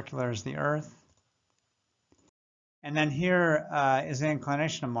as circular as the Earth. And then here is the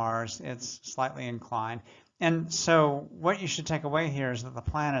inclination of Mars. It's slightly inclined. And so what you should take away here is that the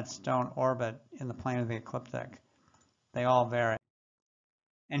planets don't orbit in the plane of the ecliptic. They all vary.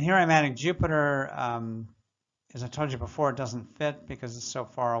 And here I'm adding Jupiter. As I told you before, it doesn't fit because it's so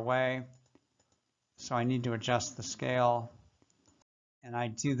far away. So I need to adjust the scale. And I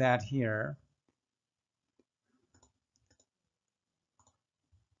do that here.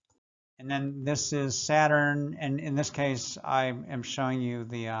 And then this is Saturn, and in this case, I am showing you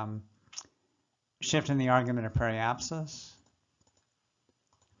the shift in the argument of periapsis.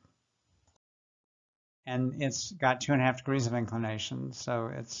 And it's got 2.5 degrees of inclination, so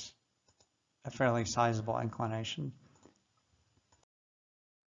it's a fairly sizable inclination.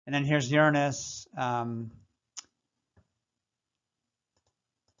 And then here's Uranus. And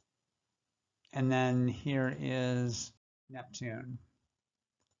then here is Neptune.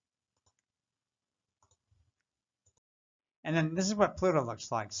 And then this is what Pluto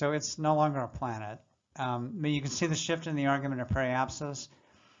looks like. So it's no longer a planet. But you can see the shift in the argument of periapsis.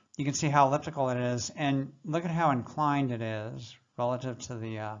 You can see how elliptical it is. And look at how inclined it is relative to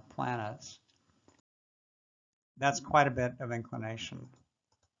the planets. That's quite a bit of inclination.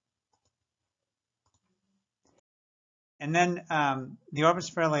 And then the orbit's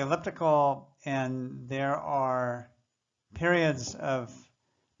fairly elliptical, and there are periods of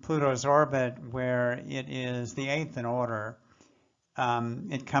Pluto's orbit where it is the 8th in order.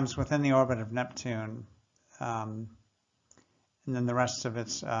 It comes within the orbit of Neptune, and then the rest of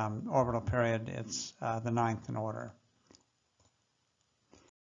its orbital period, it's the 9th in order.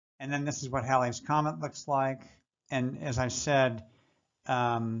 And then this is what Halley's Comet looks like. And as I said,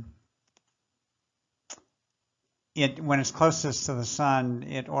 when it's closest to the Sun,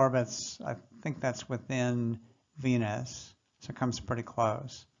 it orbits, I think that's within Venus, so it comes pretty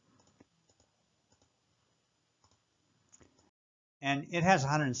close. And it has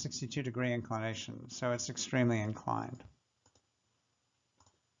 162 degree inclination, so it's extremely inclined.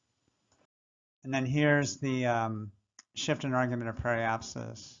 And then here's the shift in argument of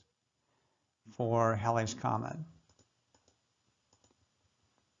periapsis for Halley's Comet.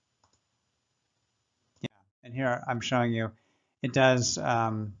 Yeah, and here I'm showing you it does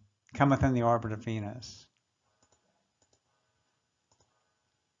come within the orbit of Venus.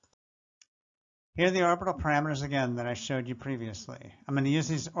 Here are the orbital parameters again that I showed you previously. I'm going to use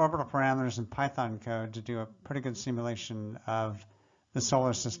these orbital parameters in Python code to do a pretty good simulation of the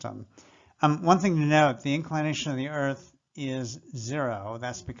solar system. One thing to note, the inclination of the Earth is 0.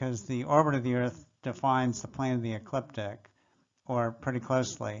 That's because the orbit of the Earth defines the plane of the ecliptic, or pretty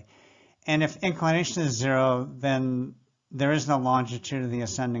closely. And if inclination is 0, then there is no longitude of the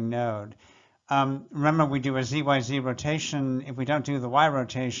ascending node. Remember, we do a ZYZ rotation. If we don't do the Y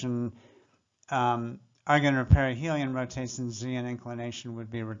rotation, argument of perihelion rotation z and inclination would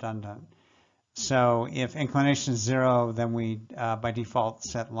be redundant. So if inclination is 0, then we by default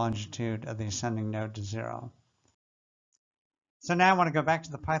set longitude of the ascending node to 0. So now I want to go back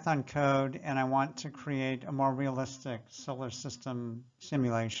to the Python code and I want to create a more realistic solar system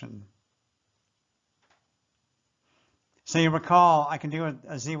simulation. So you recall I can do a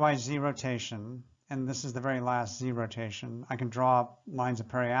ZYZ rotation, and this is the very last Z rotation. I can draw lines of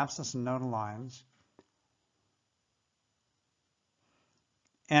periapsis and nodal lines.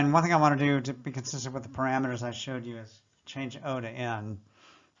 And one thing I want to do to be consistent with the parameters I showed you is change O to N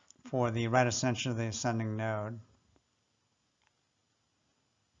for the right ascension of the ascending node.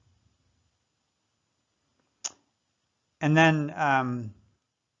 And then I'll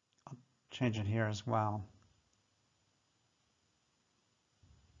change it here as well.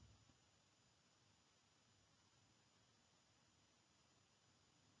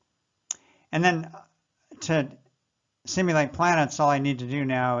 And then to simulate planets, all I need to do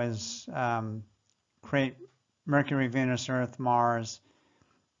now is create Mercury, Venus, Earth, Mars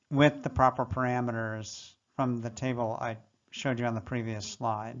with the proper parameters from the table I showed you on the previous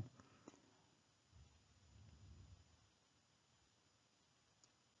slide.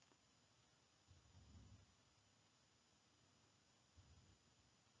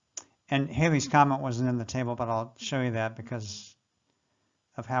 And Halley's Comet wasn't in the table, but I'll show you that because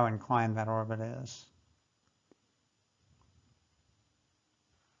of how inclined that orbit is.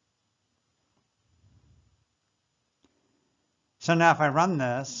 So now if I run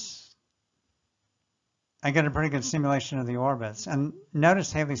this, I get a pretty good simulation of the orbits. And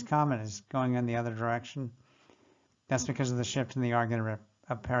notice Halley's Comet is going in the other direction. That's because of the shift in the argument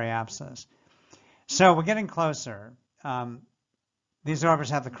of periapsis. So we're getting closer. These orbits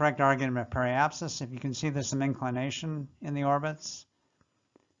have the correct argument of periapsis. If you can see, there's some inclination in the orbits.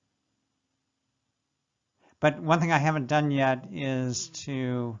 But one thing I haven't done yet is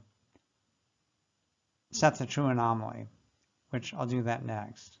to set the true anomaly, which I'll do that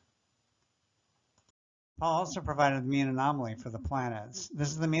next. Paul also provided the mean anomaly for the planets. This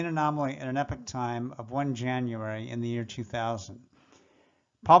is the mean anomaly at an epoch time of 1 January in the year 2000.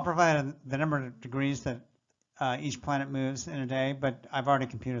 Paul provided the number of degrees that each planet moves in a day, but I've already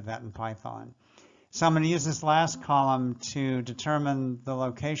computed that in Python. So I'm going to use this last column to determine the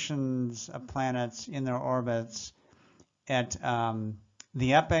locations of planets in their orbits at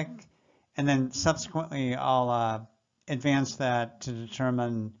the epoch, and then subsequently I'll advance that to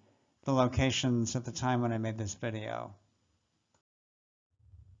determine the locations at the time when I made this video.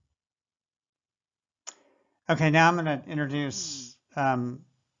 Okay, now I'm going to introduce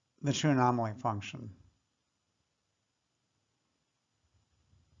the true anomaly function.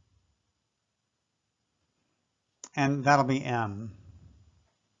 And that'll be M.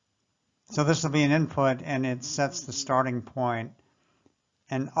 So this will be an input, and it sets the starting point.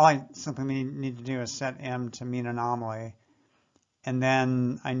 And all I simply need to do is set M to mean anomaly. And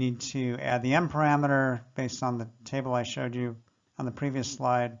then I need to add the M parameter based on the table I showed you on the previous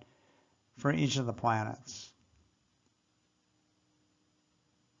slide for each of the planets.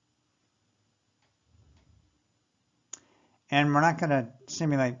 And we're not going to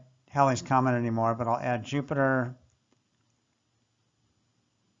simulate Halley's Comet anymore, but I'll add Jupiter,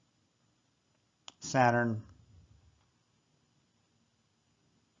 Saturn,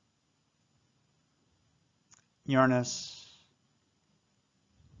 Uranus,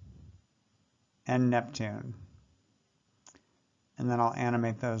 and Neptune. And then I'll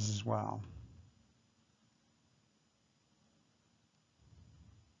animate those as well.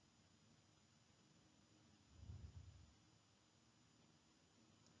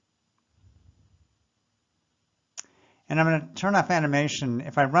 And I'm going to turn off animation.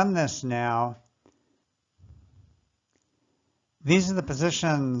 If I run this now, these are the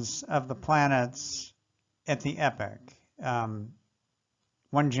positions of the planets at the epoch, 1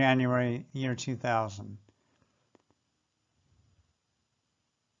 January, year 2000.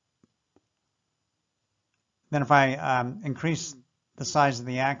 Then if I increase the size of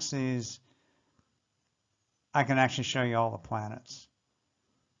the axes, I can actually show you all the planets.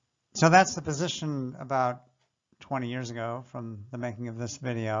 So that's the position about 20 years ago from the making of this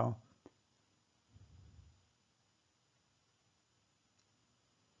video.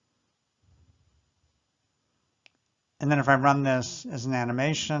 And then if I run this as an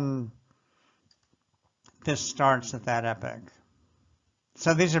animation, this starts at that epoch.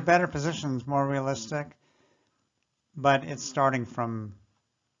 So these are better positions, more realistic, but it's starting from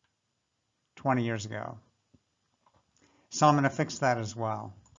 20 years ago. So I'm going to fix that as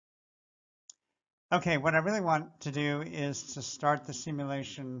well. Okay, what I really want to do is to start the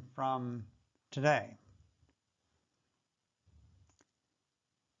simulation from today.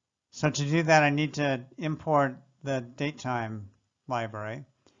 So to do that, I need to import the datetime library.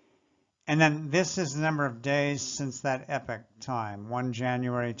 And then this is the number of days since that epoch time, 1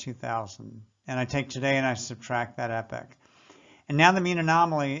 January 2000. And I take today and I subtract that epoch. And now the mean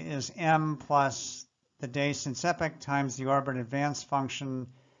anomaly is m plus the days since epoch times the orbit advance function.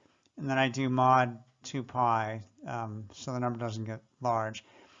 And then I do mod 2 pi, so the number doesn't get large.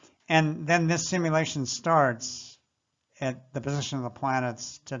 And then this simulation starts at the position of the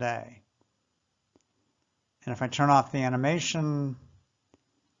planets today. And if I turn off the animation,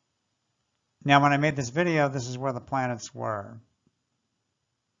 now when I made this video, this is where the planets were.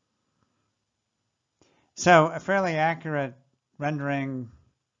 So a fairly accurate rendering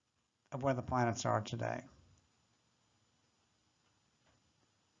of where the planets are today.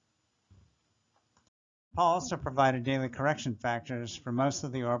 Paul also provided daily correction factors for most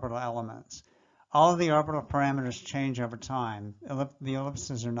of the orbital elements. All of the orbital parameters change over time. The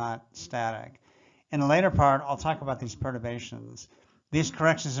ellipses are not static. In a later part, I'll talk about these perturbations. These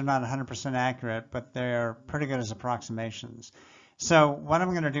corrections are not 100% accurate, but they're pretty good as approximations. So what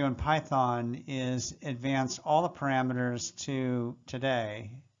I'm going to do in Python is advance all the parameters to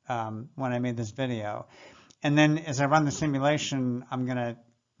today when I made this video. And then as I run the simulation, I'm going to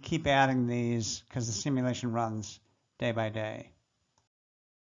keep adding these because the simulation runs day by day.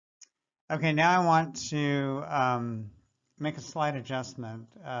 Okay, now I want to make a slight adjustment.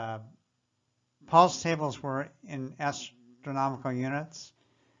 Paul's tables were in astronomical units,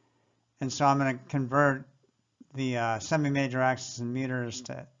 and so I'm going to convert the semi-major axis in meters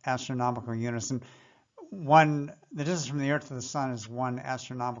to astronomical units. And the distance from the Earth to the Sun is 1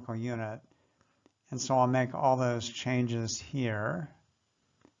 astronomical unit, and so I'll make all those changes here.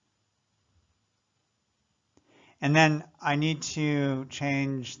 And then I need to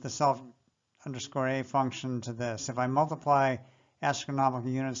change the self_a function to this. If I multiply astronomical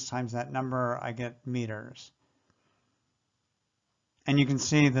units times that number, I get meters. And you can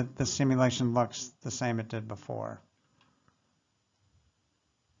see that the simulation looks the same it did before.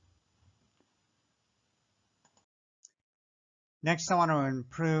 Next, I want to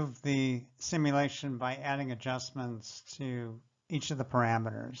improve the simulation by adding adjustments to each of the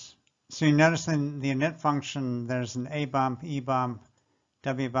parameters. So you notice in the init function, there's an A bump, E bump,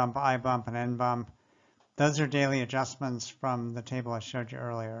 W bump, I bump, and N bump. Those are daily adjustments from the table I showed you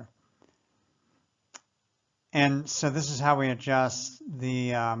earlier. And so this is how we adjust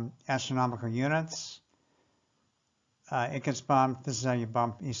the astronomical units. It gets bumped. This is how you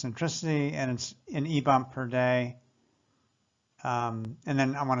bump eccentricity, and it's an E bump per day. And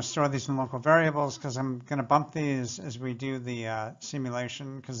then I want to store these in local variables because I'm going to bump these as we do the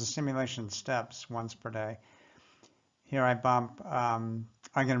simulation, because the simulation steps once per day. Here I bump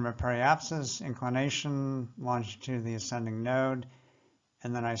argument of periapsis, inclination, longitude, the ascending node,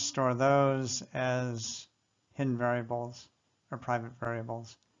 and then I store those as hidden variables or private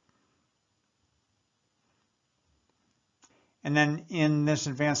variables. And then in this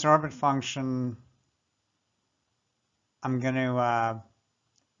advanced orbit function, I'm going to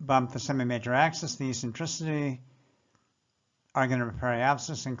bump the semi-major axis, the eccentricity, argument of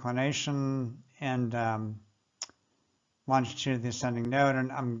periapsis, inclination, and longitude of the ascending node,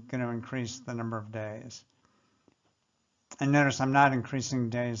 and I'm going to increase the number of days. And notice I'm not increasing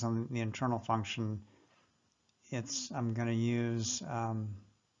days on the internal function. I'm going to use, all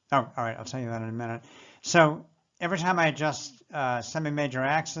right, I'll tell you that in a minute. So every time I adjust semi-major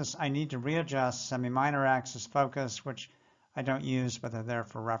axis, I need to readjust semi-minor axis focus, which I don't use, but they're there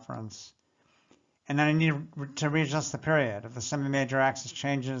for reference. And then I need to readjust the period. If the semi-major axis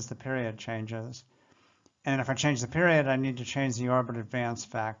changes, the period changes. And if I change the period, I need to change the orbit advance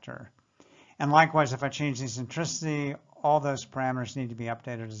factor. And likewise, if I change the eccentricity, all those parameters need to be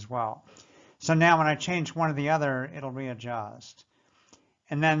updated as well. So now when I change one or the other, it'll readjust.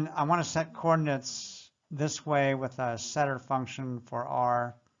 And then I want to set coordinates this way with a setter function for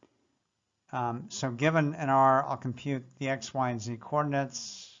R. So given an R, I'll compute the X, Y, and Z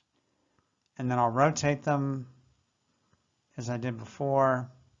coordinates, and then I'll rotate them as I did before.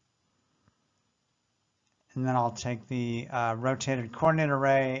 And then I'll take the rotated coordinate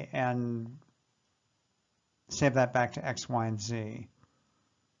array and save that back to X, Y, and Z.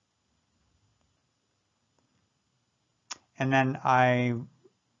 And then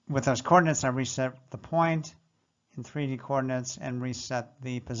with those coordinates, I reset the point in 3D coordinates and reset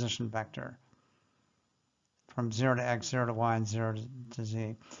the position vector from 0 to X, 0 to Y, and 0 to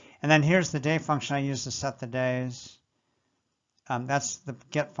Z. And then here's the day function I use to set the days. That's the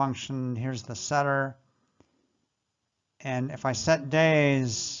get function. Here's the setter. And if I set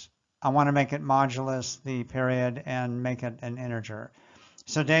days, I want to make it modulus the period and make it an integer.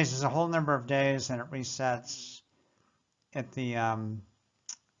 So days is a whole number of days, and it resets at the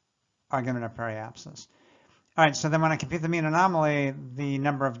argument of periapsis. All right, so then when I compute the mean anomaly, the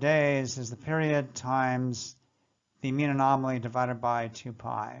number of days is the period times the mean anomaly divided by 2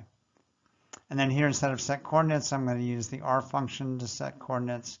 pi. And then here, instead of set coordinates, I'm going to use the R function to set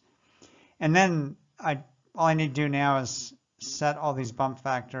coordinates. And then all I need to do now is set all these bump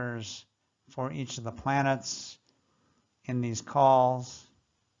factors for each of the planets in these calls.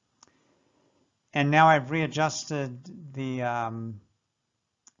 And now I've readjusted the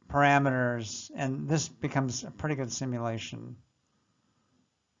parameters, and this becomes a pretty good simulation.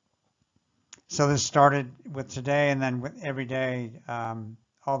 So this started with today, and then with every day,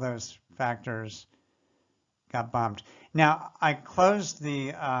 all those factors got bumped. Now I closed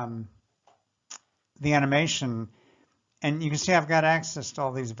the animation, and you can see I've got access to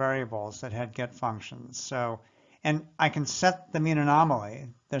all these variables that had get functions. So, and I can set the mean anomaly.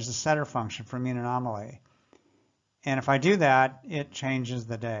 There's a setter function for mean anomaly. And if I do that, it changes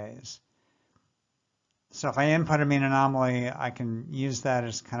the days. So if I input a mean anomaly, I can use that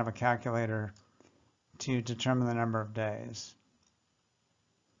as kind of a calculator to determine the number of days.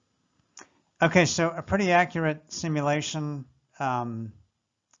 Okay, so a pretty accurate simulation of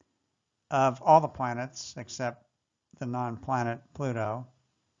all the planets except the non-planet Pluto.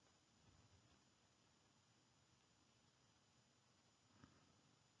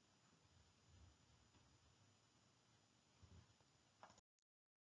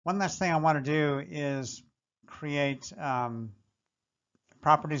 One last thing I want to do is create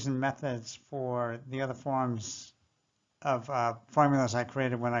properties and methods for the other forms of formulas I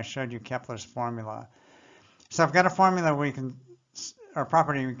created when I showed you Kepler's formula. So I've got a formula where you can, or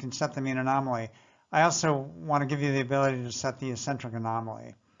property, you can set the mean anomaly. I also want to give you the ability to set the eccentric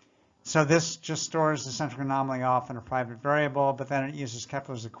anomaly. So this just stores the eccentric anomaly off in a private variable, but then it uses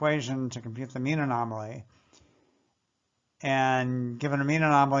Kepler's equation to compute the mean anomaly. And given a mean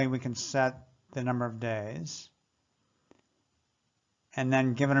anomaly, we can set the number of days. And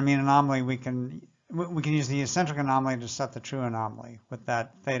then given a mean anomaly, we can use the eccentric anomaly to set the true anomaly with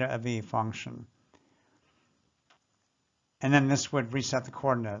that theta of E function. And then this would reset the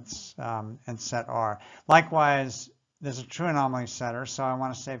coordinates and set R. Likewise, there's a true anomaly setter, so I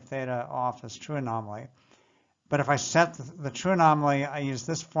want to save theta off as true anomaly. But if I set the true anomaly, I use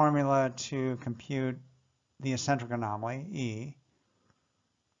this formula to compute the eccentric anomaly, E.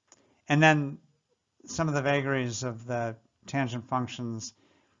 And then some of the vagaries of the tangent functions,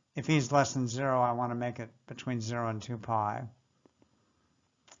 if E is less than 0, I want to make it between 0 and 2 pi.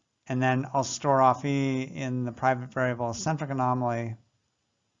 And then I'll store off E in the private variable eccentric anomaly.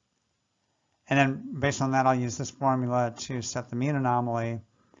 And then based on that, I'll use this formula to set the mean anomaly.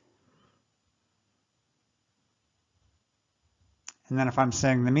 And then if I'm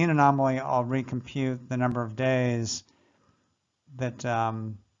saying the mean anomaly, I'll recompute the number of days that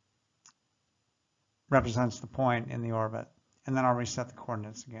represents the point in the orbit. And then I'll reset the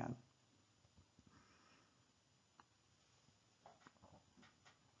coordinates again.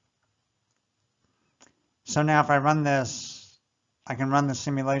 So now if I run this, I can run the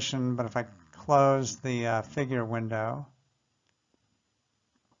simulation, but if I close the figure window,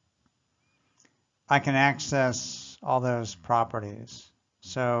 I can access all those properties.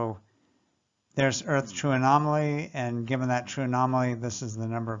 So there's Earth true anomaly, and given that true anomaly, this is the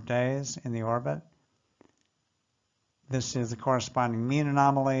number of days in the orbit. This is the corresponding mean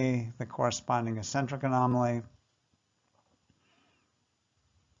anomaly, the corresponding eccentric anomaly.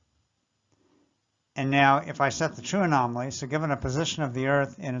 And now if I set the true anomaly, so given a position of the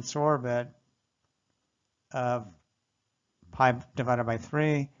Earth in its orbit of pi divided by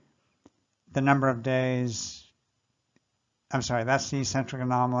 3, the number of days, I'm sorry, that's the eccentric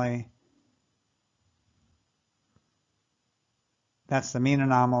anomaly. That's the mean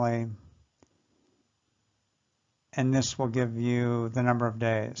anomaly. And this will give you the number of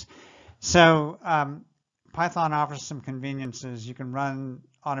days. So Python offers some conveniences. You can run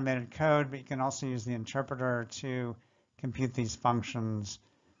automated code, but you can also use the interpreter to compute these functions.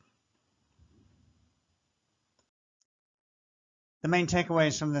 The main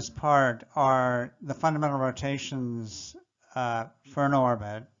takeaways from this part are the fundamental rotations for an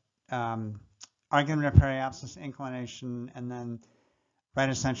orbit, argument of periapsis, inclination, and then right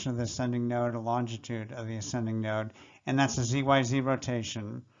ascension of the ascending node, a longitude of the ascending node, and that's a ZYZ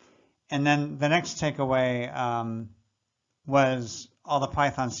rotation. And then the next takeaway was all the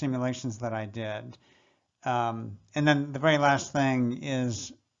Python simulations that I did. And then the very last thing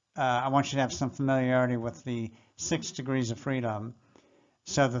is I want you to have some familiarity with the 6 degrees of freedom.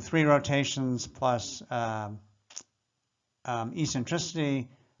 So the 3 rotations plus eccentricity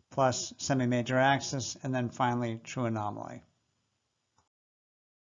plus semi-major axis, and then finally true anomaly.